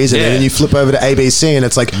for no reason. Yeah. And then you flip over to ABC and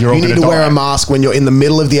it's like You're all you need gonna to wear die. a mask when you're in the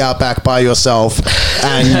middle of the outback by yourself.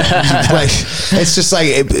 And like it's just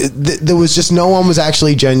like there was just no one was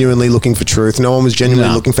actually genuinely looking for truth. No one was genuinely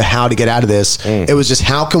No. looking for how to get out of this. It was just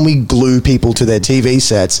how can we glue people to their TV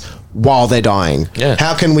sets while they're dying? Yeah.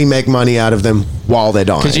 How can we make money out of them while they're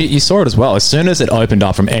dying? Because you saw it as well. As soon as it opened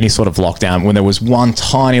up from any sort of lockdown, when there was one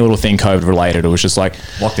tiny little thing COVID related, it was just like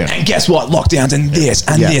Lockdown. And guess what? Lockdowns and this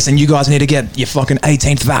and Yeah. this, and you guys need to get your fucking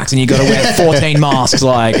 18th vax, and you got to wear 14 masks.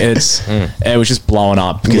 Like it was just blowing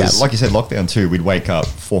up. Yeah, Because like you said, lockdown too. We'd wake up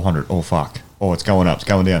 400. Oh fuck. Oh, it's going up. It's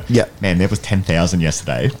going down. Yeah. Man, there was 10,000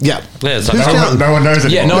 yesterday. yeah. Yeah, it's like, Who's counting? No one knows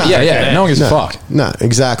yeah, anymore. no one gives a fuck. No,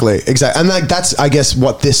 exactly. And like that's I guess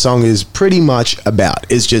what this song is pretty much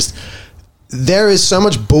about is just there is so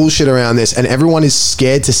much bullshit around this and everyone is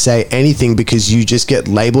scared to say anything because you just get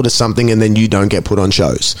labeled as something and then you don't get put on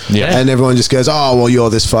shows. Yeah. And everyone just goes, "Oh, well you're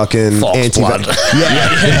this fucking Fox anti blood.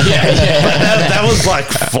 that was like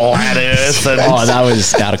flat Earth. And Oh, that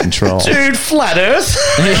was out of control. dude, flat Earth.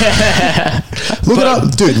 Look it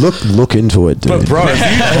up, dude. Look into it, dude. But bro,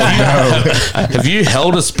 have you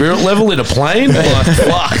held a spirit level in a plane? Like,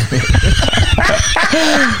 fuck.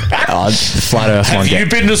 Flat Earth one. Have you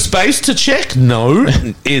been to space to check? No,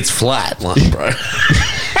 it's flat. Like, bro. Fuck,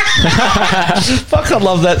 I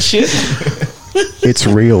love that shit. It's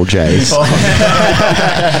real, Jace.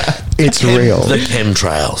 It's real. The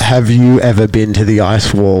chemtrails. Have you ever been to the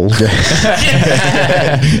ice wall?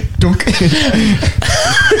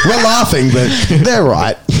 We're laughing, but they're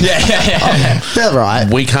right. They're right.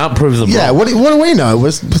 We can't prove them Yeah, wrong. what do we know?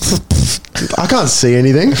 I can't see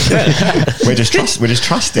anything. We're just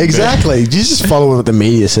trusting. Exactly. You just follow what the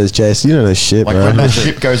media says, Jace. You don't know shit, Like bro. when that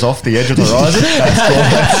ship goes off the edge of the horizon, that's cool.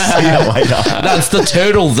 See you later. No, it's the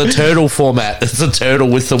turtle format. It's a turtle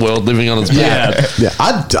with the world living on its back. Yeah,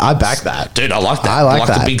 I back that. Dude, I like that. I like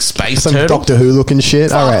that. the big space Some turtle. Doctor Who looking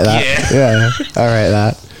shit. I rate that. yeah. I rate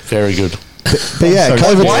that. Very good. But yeah, So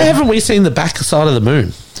COVID. Why haven't we seen the back side of the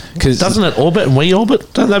moon? Because doesn't it orbit and we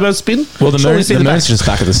orbit? Don't they both spin? Well, the Surely see moon's just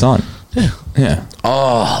back of the sun. Yeah.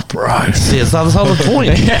 Oh, bro. See, it's the other side of the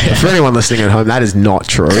point. For anyone listening at home, that is not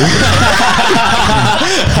true.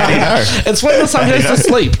 How do you know? It's when the sun goes to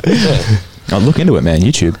sleep. Oh, look into it, man.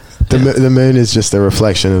 YouTube. The moon is just a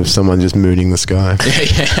reflection of someone just mooning the sky.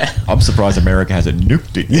 I'm surprised America hasn't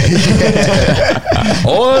nuked it yet.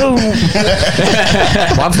 Oil.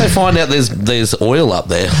 Once they find out there's oil up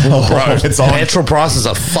there, bro, it's on. petrol prices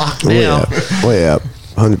are fucked now. Oh yeah,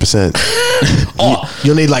 100%.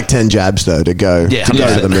 You'll need like 10 jabs though to go Yeah, to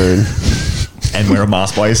go to the moon. And wear a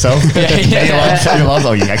mask by yourself. You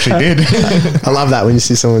actually did. I love that when you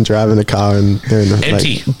see someone driving a car and they're in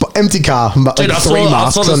Empty. empty car, but Dude, like I three saw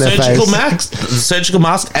masks the on their surgical face. the surgical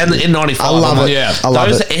mask and the N95. I love I'm it. Yeah. I love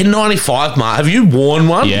Those it. N95 masks. Have you worn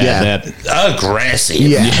one? Yeah. Aggressive.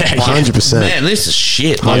 Yeah, 100%. Man, this is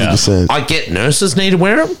shit. 100%. I get nurses need to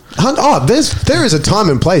wear them, Oh, there is a time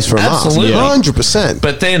and place for a Absolutely. mask. 100%.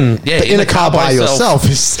 but then in a car by yourself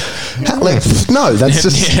is like no. That's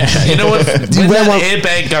just You know what? When wear that one-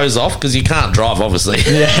 airbag goes off, because you can't drive, obviously.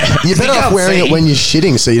 you're better off can't wearing see. it when you're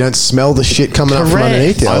shitting, so you don't smell the shit coming up from Correct.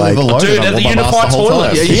 underneath you. I Like, live alone. Dude, and I at the wore my mask unified whole toilet.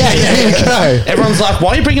 time. yeah, there you go. Everyone's like, why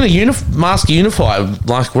are you bringing a mask unified?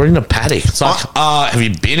 Like, we're in a paddock. It's like, have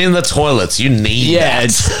you been in the toilets? You need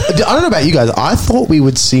that. I don't know about you guys. I thought we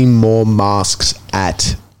would see more masks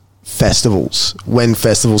at festivals when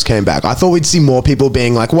festivals came back. I thought we'd see more people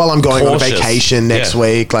being like, well, I'm going Cautious. on vacation next Yeah.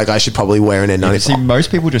 week. Like, I should probably wear an You see, N95. most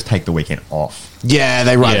people just take the weekend off. Yeah,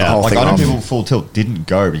 they write the whole Like thing I know off. people Full Tilt didn't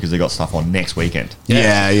go because they got stuff on next weekend.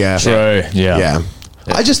 Yeah. True. Yeah.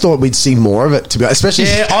 I just thought we'd see more of it, to be especially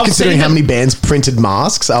Yeah, I've considering seen how it. many bands printed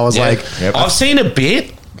masks. I was Yeah. like, Yep. I've seen a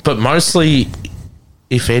bit, but mostly,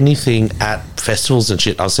 if anything, at festivals and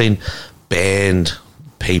shit, I've seen band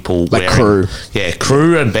people Like crew. Yeah,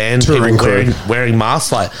 crew and band Touring people crew. wearing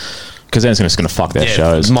masks. Like, Because then it's just going to fuck their yeah,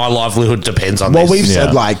 shows. my livelihood depends on well, this. we've said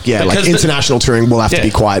Yeah. like Because the- international touring will have to Yeah.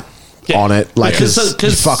 be quite Yeah. on it. Like, Because- because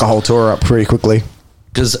because- you fuck a whole tour up pretty quickly.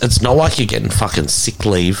 Because it's not like you're getting fucking sick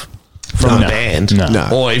leave from No. a band. No.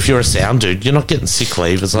 Or if you're a sound dude, you're not getting sick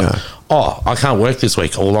leave. It's like, No. oh, I can't work this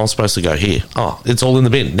week. I'm supposed to go here. Oh, it's all in the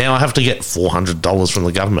bin. Now I have to get $400 from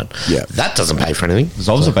the government. Yeah. That doesn't pay for anything. Because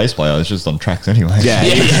I was a bass player, I was just on tracks anyway. Yeah.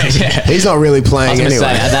 yeah. He's not really I was playing going to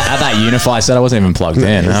anyway. say, at that Unify set, I wasn't even plugged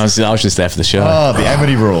in. I was just there for the show. Oh, the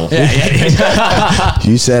Amity rule.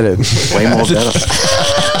 You said it. Way more better.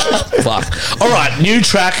 Fuck. All right, new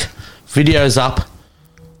track. Videos up.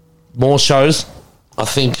 More shows. I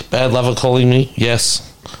think Bad Love are calling me. Yes,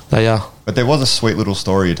 they are. But there was a sweet little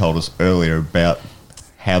story you told us earlier about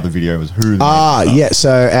how the video was who. Yeah.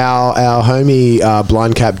 So our homie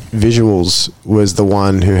Blind Cap Visuals was the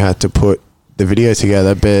one who had to put the video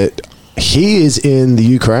together, but he is in the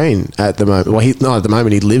Ukraine at the moment. Well, at the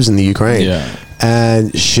moment he lives in the Ukraine. Yeah.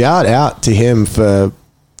 And shout out to him for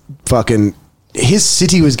fucking. His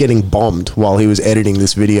city was getting bombed while he was editing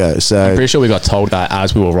this video. So I'm pretty sure we got told that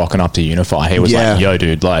as we were rocking up to Unify. He was Yeah. like, yo,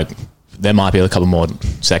 dude, like, there might be a couple more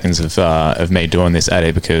seconds of me doing this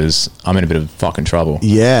edit because I'm in a bit of fucking trouble.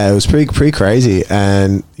 yeah, it was pretty crazy.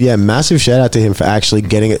 And yeah, massive shout out to him for actually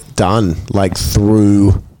getting it done, like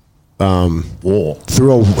through War.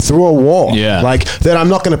 through a war. Yeah. Like that I'm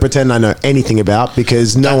not going to pretend I know anything about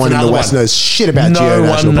because no That's one in the another West one. knows shit about No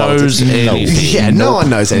geonational one politics. knows anything. Yeah, no one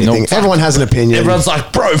knows anything. Nope. Everyone has an opinion. Everyone's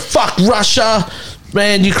like, bro, fuck Russia.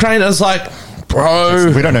 Man, Ukraine. I was like,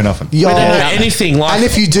 bro, We don't know nothing. Yo, we don't know anything. Like, and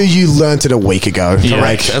if you do, you learnt it a week ago.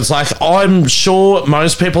 correct. It's like, I'm sure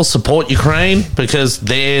most people support Ukraine because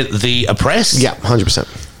they're the oppressed. Yeah,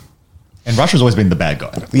 100%. And Russia's always been the bad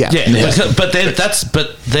guy. Yeah. Yeah, but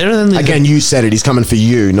they're in the Again, you said it. He's coming for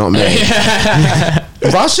you, not me.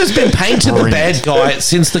 Russia's been painted the bad guy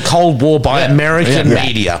since the Cold War by American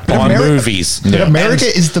media, by movies. But America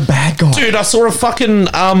is the bad guy. Dude, I saw a fucking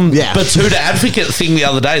Yeah. Batuta Advocate thing the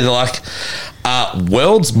other day. They're like,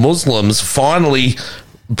 world's Muslims finally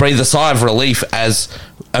breathe a sigh of relief as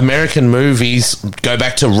American movies go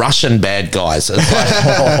back to Russian bad guys. It's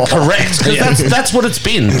like, correct, because that's what it's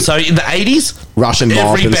been. So in the 80s, Russian mob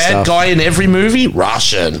every and bad stuff. guy in every movie,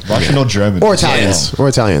 Russian. Russian or German. Or Italians. Or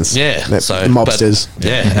Italians. Yeah, They're so mobsters. but-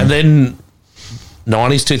 yeah, and then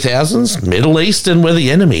 90s, 2000s, Middle East, and we're the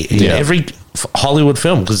enemy in Yeah. every Hollywood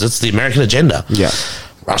film because it's the American agenda. Yeah.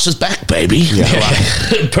 Russia's back, baby.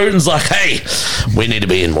 Like, Putin's like, hey, we need to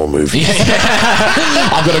be in more movies.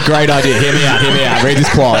 I've got a great idea. Hear me out. Read this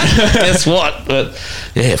plot. Guess what? But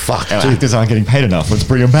yeah, fuck. Our Dude. actors aren't getting paid enough. Let's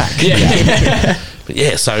bring them back. But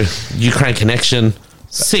yeah, so Ukraine Connection,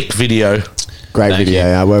 sick video. Great Thank video. you.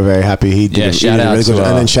 Yeah, we're very happy. He did, Yeah, he shout did a out really to, good job.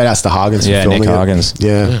 And then shout outs to Huggins for filming Nick it. Huggins.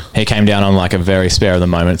 Yeah. He came down on like a very spare of the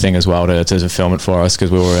moment thing as well to film it for us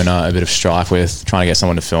because we were in a bit of strife with trying to get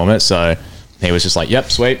someone to film it. So he was just like,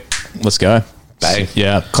 "Yep, sweet, let's go." Bang.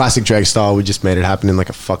 Yeah. Classic Drake style. We just made it happen in like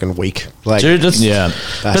a fucking week. Like, Dude, that's, Yeah.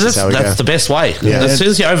 but just how we that's go. the best way. Yeah. As soon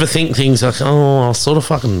as you overthink things, like, I'll sort of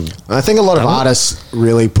fucking. I think a lot of Don't. artists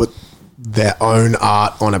really put their own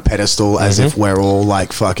art on a pedestal as if we're all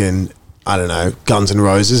like fucking, I don't know, Guns N'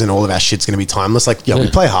 Roses and all of our shit's going to be timeless. Like, we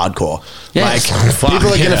play hardcore. Yeah, Like, fuck, people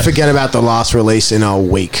are going yeah. to forget about the last release in a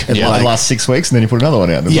week. Yeah, Like, the last 6 weeks, and then you put another one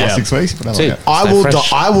out. The Yeah. last 6 weeks, you put another See, one out. I will,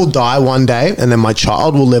 fresh. I will die one day, and then my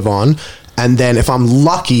child will live on. And then, if I'm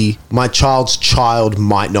lucky, my child's child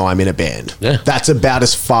might know I'm in a band. Yeah. That's about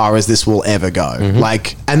as far as this will ever go.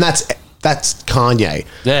 Like, and that's Kanye.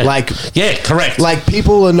 Yeah. Like, yeah, correct. like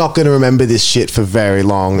people are not going to remember this shit for very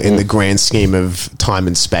long in the grand scheme of time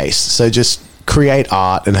and space. So just create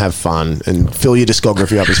art and have fun and fill your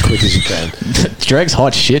discography up as quick as you can. Drake's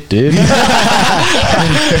hot shit, dude.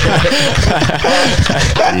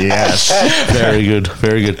 Yes. very good.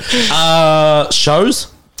 Very good. Shows?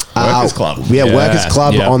 Workers Club. Yeah, Yeah. Workers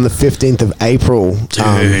Club Yeah. on the 15th of April.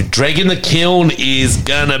 Dude, Drag in the Kiln is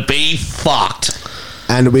gonna be fucked.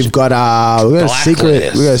 And we've got a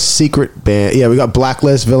secret band. Yeah, we got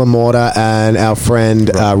Blacklist, Villa Morta, and our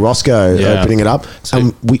friend Roscoe Yeah. opening it up.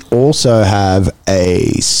 And we also have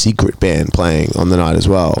a secret band playing on the night as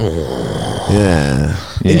well. Yeah.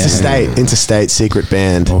 Interstate secret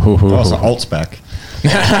band. Oh, so Alt's back.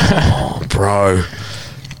 Bro.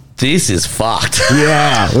 This is fucked.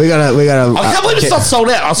 Yeah, we gotta. I can't believe it's not sold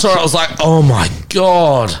out. I saw it. I was like, oh my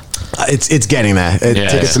God. It's getting there.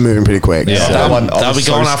 Tickets are moving pretty quick. Yeah. So. That one, I They'll was be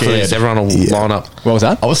so going after scared. this. Everyone will line up. What was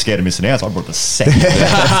that? I was scared of missing out, so I brought the second.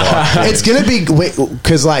 It's gonna be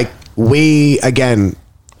because like we didn't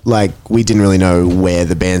really know where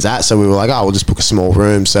the band's at, so we were like, oh, we'll just book a small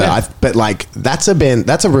room. So but like that's a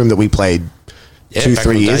room that we played Yeah, 2-3 back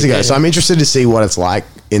in the years day, ago. yeah. So I'm interested to see what it's like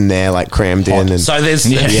in there, like crammed in. And So there's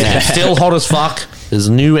Yeah. it's still hot as fuck. There's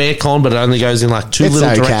new aircon, but it only goes in like two It's little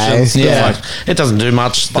okay. directions. Yeah. Like, it doesn't do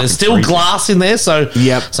much. There's still freezing. glass in there, so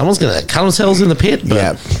Yep. someone's gonna cut themselves in the pit. But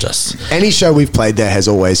Yep. just any show we've played there has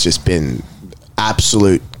always just been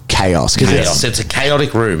absolute chaos. chaos. It's a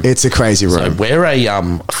chaotic room. It's a crazy So room. wear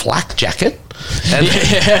a flak jacket and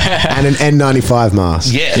And an N95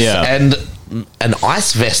 mask. yes, Yeah. and an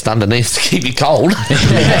ice vest underneath to keep you cold.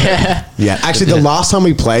 Yeah, actually, the last time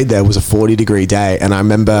we played there was a 40-degree day, and I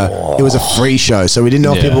remember it was a free show, so we didn't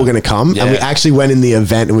know if Yeah. people were going to come. And we Yeah. actually went in the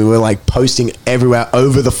event, and we were like posting everywhere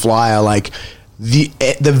over the flyer, like the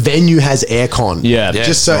venue has aircon. Yeah. Yeah.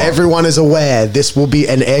 just so everyone is aware, this will be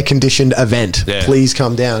an air-conditioned event. Yeah. Please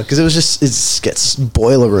come down because it's gets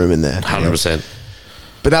boiler room in there. 100%.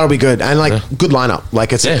 But that'll be good, and like good lineup.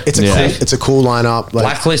 Like it's Yeah. it's a Yeah. cool, it's a cool lineup. Like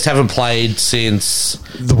Blacklist haven't played since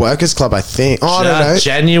the Workers Club, I think. Oh, I don't know.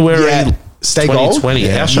 January Yeah. Stay Gold? 2020.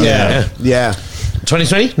 Yeah. Our show. Yeah, Yeah. yeah.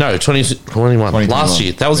 2020? No, 2021. 2021. Last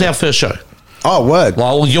year. That was our first show. Oh, word.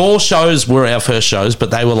 Well, your shows were our first shows,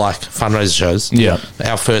 but they were like fundraiser shows. Yeah.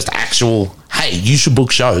 Our first actual, hey, you should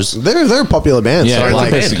book shows. They're a popular band. Yeah, so they're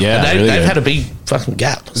like, the best. Yeah, And really they've good. had a big fucking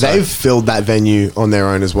gap. So, they've filled that venue on their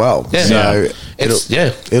own as well. Yeah. So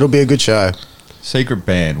Yeah. it'll be a good show. Secret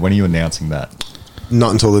band. When are you announcing that?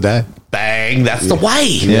 Not until the day. bang, that's the way.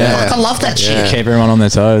 Yeah. Like, I love that Yeah. shit. Keep everyone on their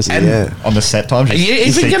toes. And Yeah. On the set time? Are you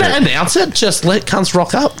even going to announce it? Just let cunts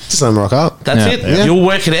rock up. Just let 'em rock up. That's Yeah. it. Yeah. You'll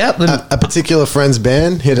work it out. Then A particular friend's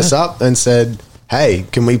band hit us up and said, hey,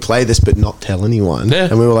 can we play this but not tell anyone? Yeah.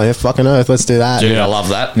 And we were like, yeah, fucking oath, let's do that. dude, Yeah. I love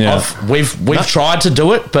that. Yeah. We've tried to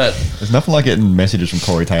do it, but There's nothing like getting messages from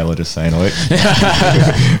Corey Taylor just saying, like,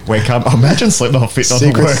 wake up. Imagine Slipknot fit on the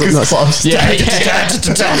Secret Workers Slipknot. Club stage.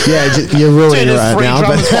 Yeah, you're ruining Dude, it there's right three now.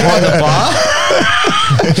 drummers But behind the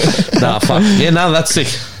bar. Nah, fuck. Yeah, no, that's sick.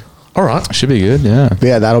 All right. Should be good, yeah.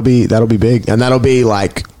 yeah, that'll be big. And that'll be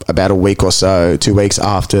like about a week or so, 2 weeks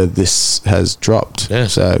after this has dropped. Yeah.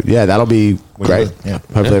 So yeah, that'll be great. Yeah.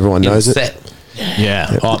 Hopefully everyone knows it. Set.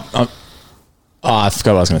 Yeah. Oh, I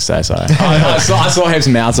forgot what I was going to say, sorry. I saw heaps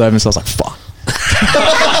of mouths open, so I was like, fuck.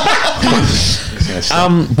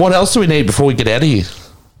 What else do we need before we get out of here?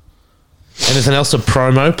 Anything else to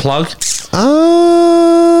promo, plug?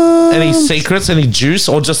 Any secrets, any juice,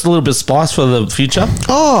 or just a little bit of spice for the future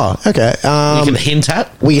Oh, okay. you can hint at?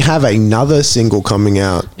 We have another single coming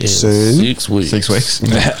out In soon. 6 weeks. 6 weeks.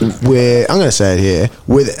 Where I'm going to say it here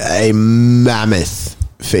with a mammoth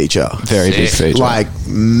feature. Very big Sick. feature. Like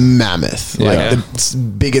mammoth, Yeah. like it's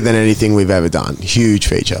bigger than anything we've ever done. Huge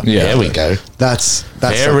feature. Yeah. There we go. That's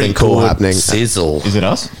Very something cool good happening. sizzle. Is it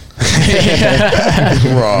us?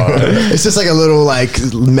 It's just like a little like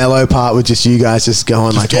mellow part with just you guys just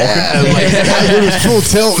going like, yeah, like, it was full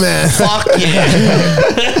tilt, man. Fuck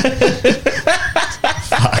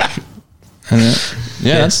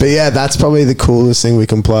yeah. But yeah, that's probably the coolest thing we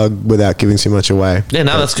can plug without giving too much away. Yeah,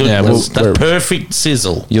 no, that's good. Yeah, That's the perfect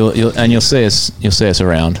sizzle. You'll see us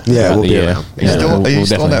around. Yeah, we'll throughout the be year. around. Are you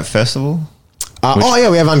still on definitely- that festival?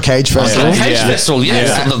 We have Uncaged Festival. Uncaged Yeah. Festival, yeah.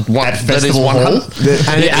 Yeah. So the one At that is Festival Hall? 100%,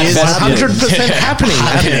 And it is 100% happening.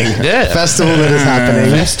 Yeah. festival that is happening.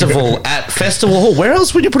 Festival at Festival Hall. Where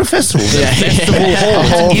else would you put a festival? Festival Hall.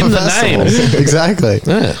 Hall It's in for the festivals. name. Exactly.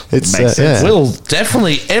 Yeah. It's Makes sense. We'll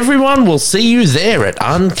definitely, everyone will see you there at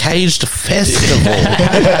Uncaged Festival.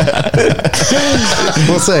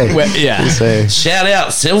 We'll see. Yeah. We'll see. Shout out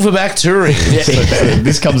Silverback Touring. So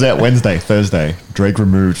this comes out Thursday. Drake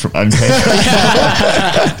removed from Uncaged.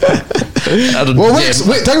 Well, don't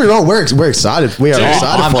get me wrong. We're excited. We are Dude,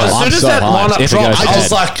 excited for as it. soon as so that hyped. lineup If it dropped, goes I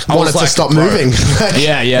was ahead. like, Wanted to stop bro. moving.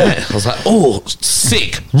 Yeah. I was like, oh,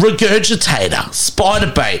 sick. Regurgitator,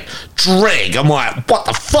 Spiderbait, Dreg. I'm like, what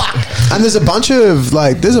the fuck? And there's a bunch of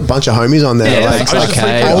homies on there. Yeah, like, Banks Ocean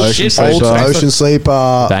Arcade, Sleeper, Ocean shit. Sleeper. Ocean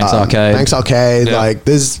Sleeper, Banks Arcade. Banks Arcade. Yeah. Like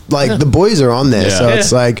there's the boys are on there, Yeah. so Yeah.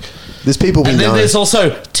 it's like there's people we And then know. there's also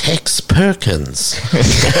Tex Perkins.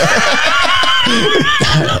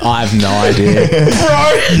 I have no idea.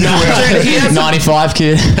 Dude, he hasn't, 95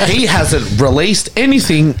 kid. he hasn't released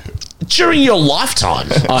anything during your lifetime.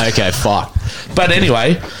 Oh, okay, fuck. But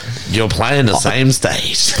anyway, you're playing the same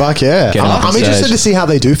stage. Fuck yeah! Get up I'm on interested stage. to see how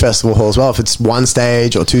they do festival hall as well. If it's one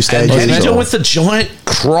stage or two And stages. imagine or- with the giant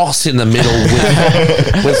cross in the middle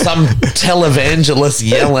with some televangelist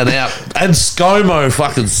yelling out and ScoMo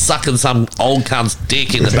fucking sucking some old cunt's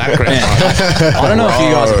dick in the background. I don't know if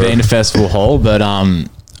you guys have been to Festival Hall, but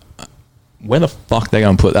where the fuck they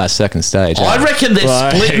going to put that second stage? I reckon they're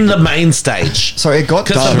Like- splitting the main stage. So it got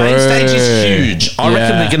Because done. the main stage is huge. I reckon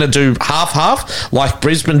Yeah. they're going to do half-half, like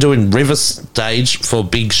Brisbane doing River Stage for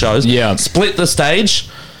big shows. Yeah. Split the stage,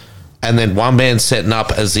 and then one band setting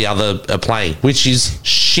up as the other are playing, which is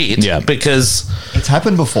shit. Yeah. Because, It's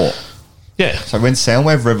happened before. yeah. So when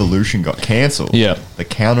Soundwave Revolution got cancelled, Yeah. the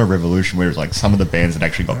counter revolution, where it was like some of the bands that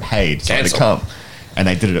actually got paid started to Cancel. come, and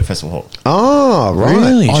they did it at Festival Hall. Oh, right.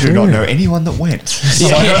 Really? I do not know anyone that went. So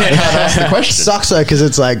I can't ask the question. Sucks though, because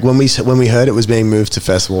it's like when we heard it was being moved to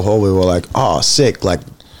Festival Hall, we were like, oh, sick, like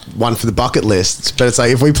one for the bucket list. But it's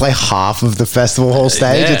like if we play half of the Festival Hall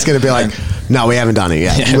stage, Yeah. it's going to be like, no, we haven't done it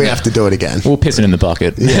yet. We have to do it again. We'll piss it in the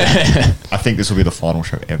bucket. I think this will be the final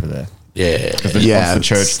show ever there. Yeah. Yeah, Once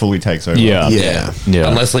the church fully takes over. Yeah. Yeah. Yeah.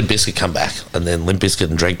 Unless Limp Bizkit come back, and then Limp Bizkit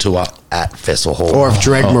and Drake tour at Festival Hall. Or if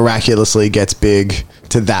Drake miraculously gets big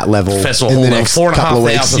to that level Festival in Hall, the next 4,500. couple of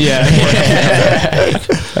weeks.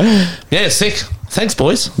 Yeah, sick. Thanks,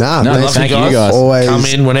 boys. Nah, No, thanks. thank you guys. Always Come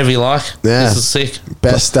in whenever you like. Yeah. This is sick.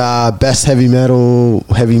 best heavy metal,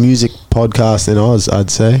 heavy music podcast in Oz, I'd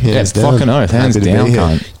say. Yeah, Hands down. fucking oath. Hands Happy to be down, here.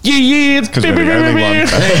 cunt. Yeah. Because we're the only one.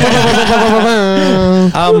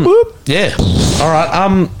 Yeah. All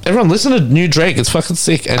right. Everyone, listen to new Drake. It's fucking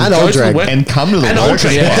sick. And go old to the Drake. web- And come to the and work old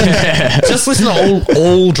Drake. as Just listen to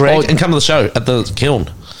all Drake and come to the show at the Kiln.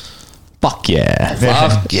 Fuck yeah.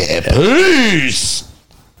 Fuck yeah. Peace.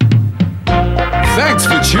 Thanks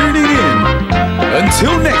for tuning in.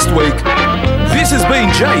 Until next week, this has been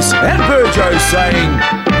Jace and Virgo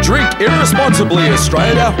saying, drink irresponsibly,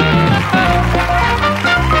 Australia.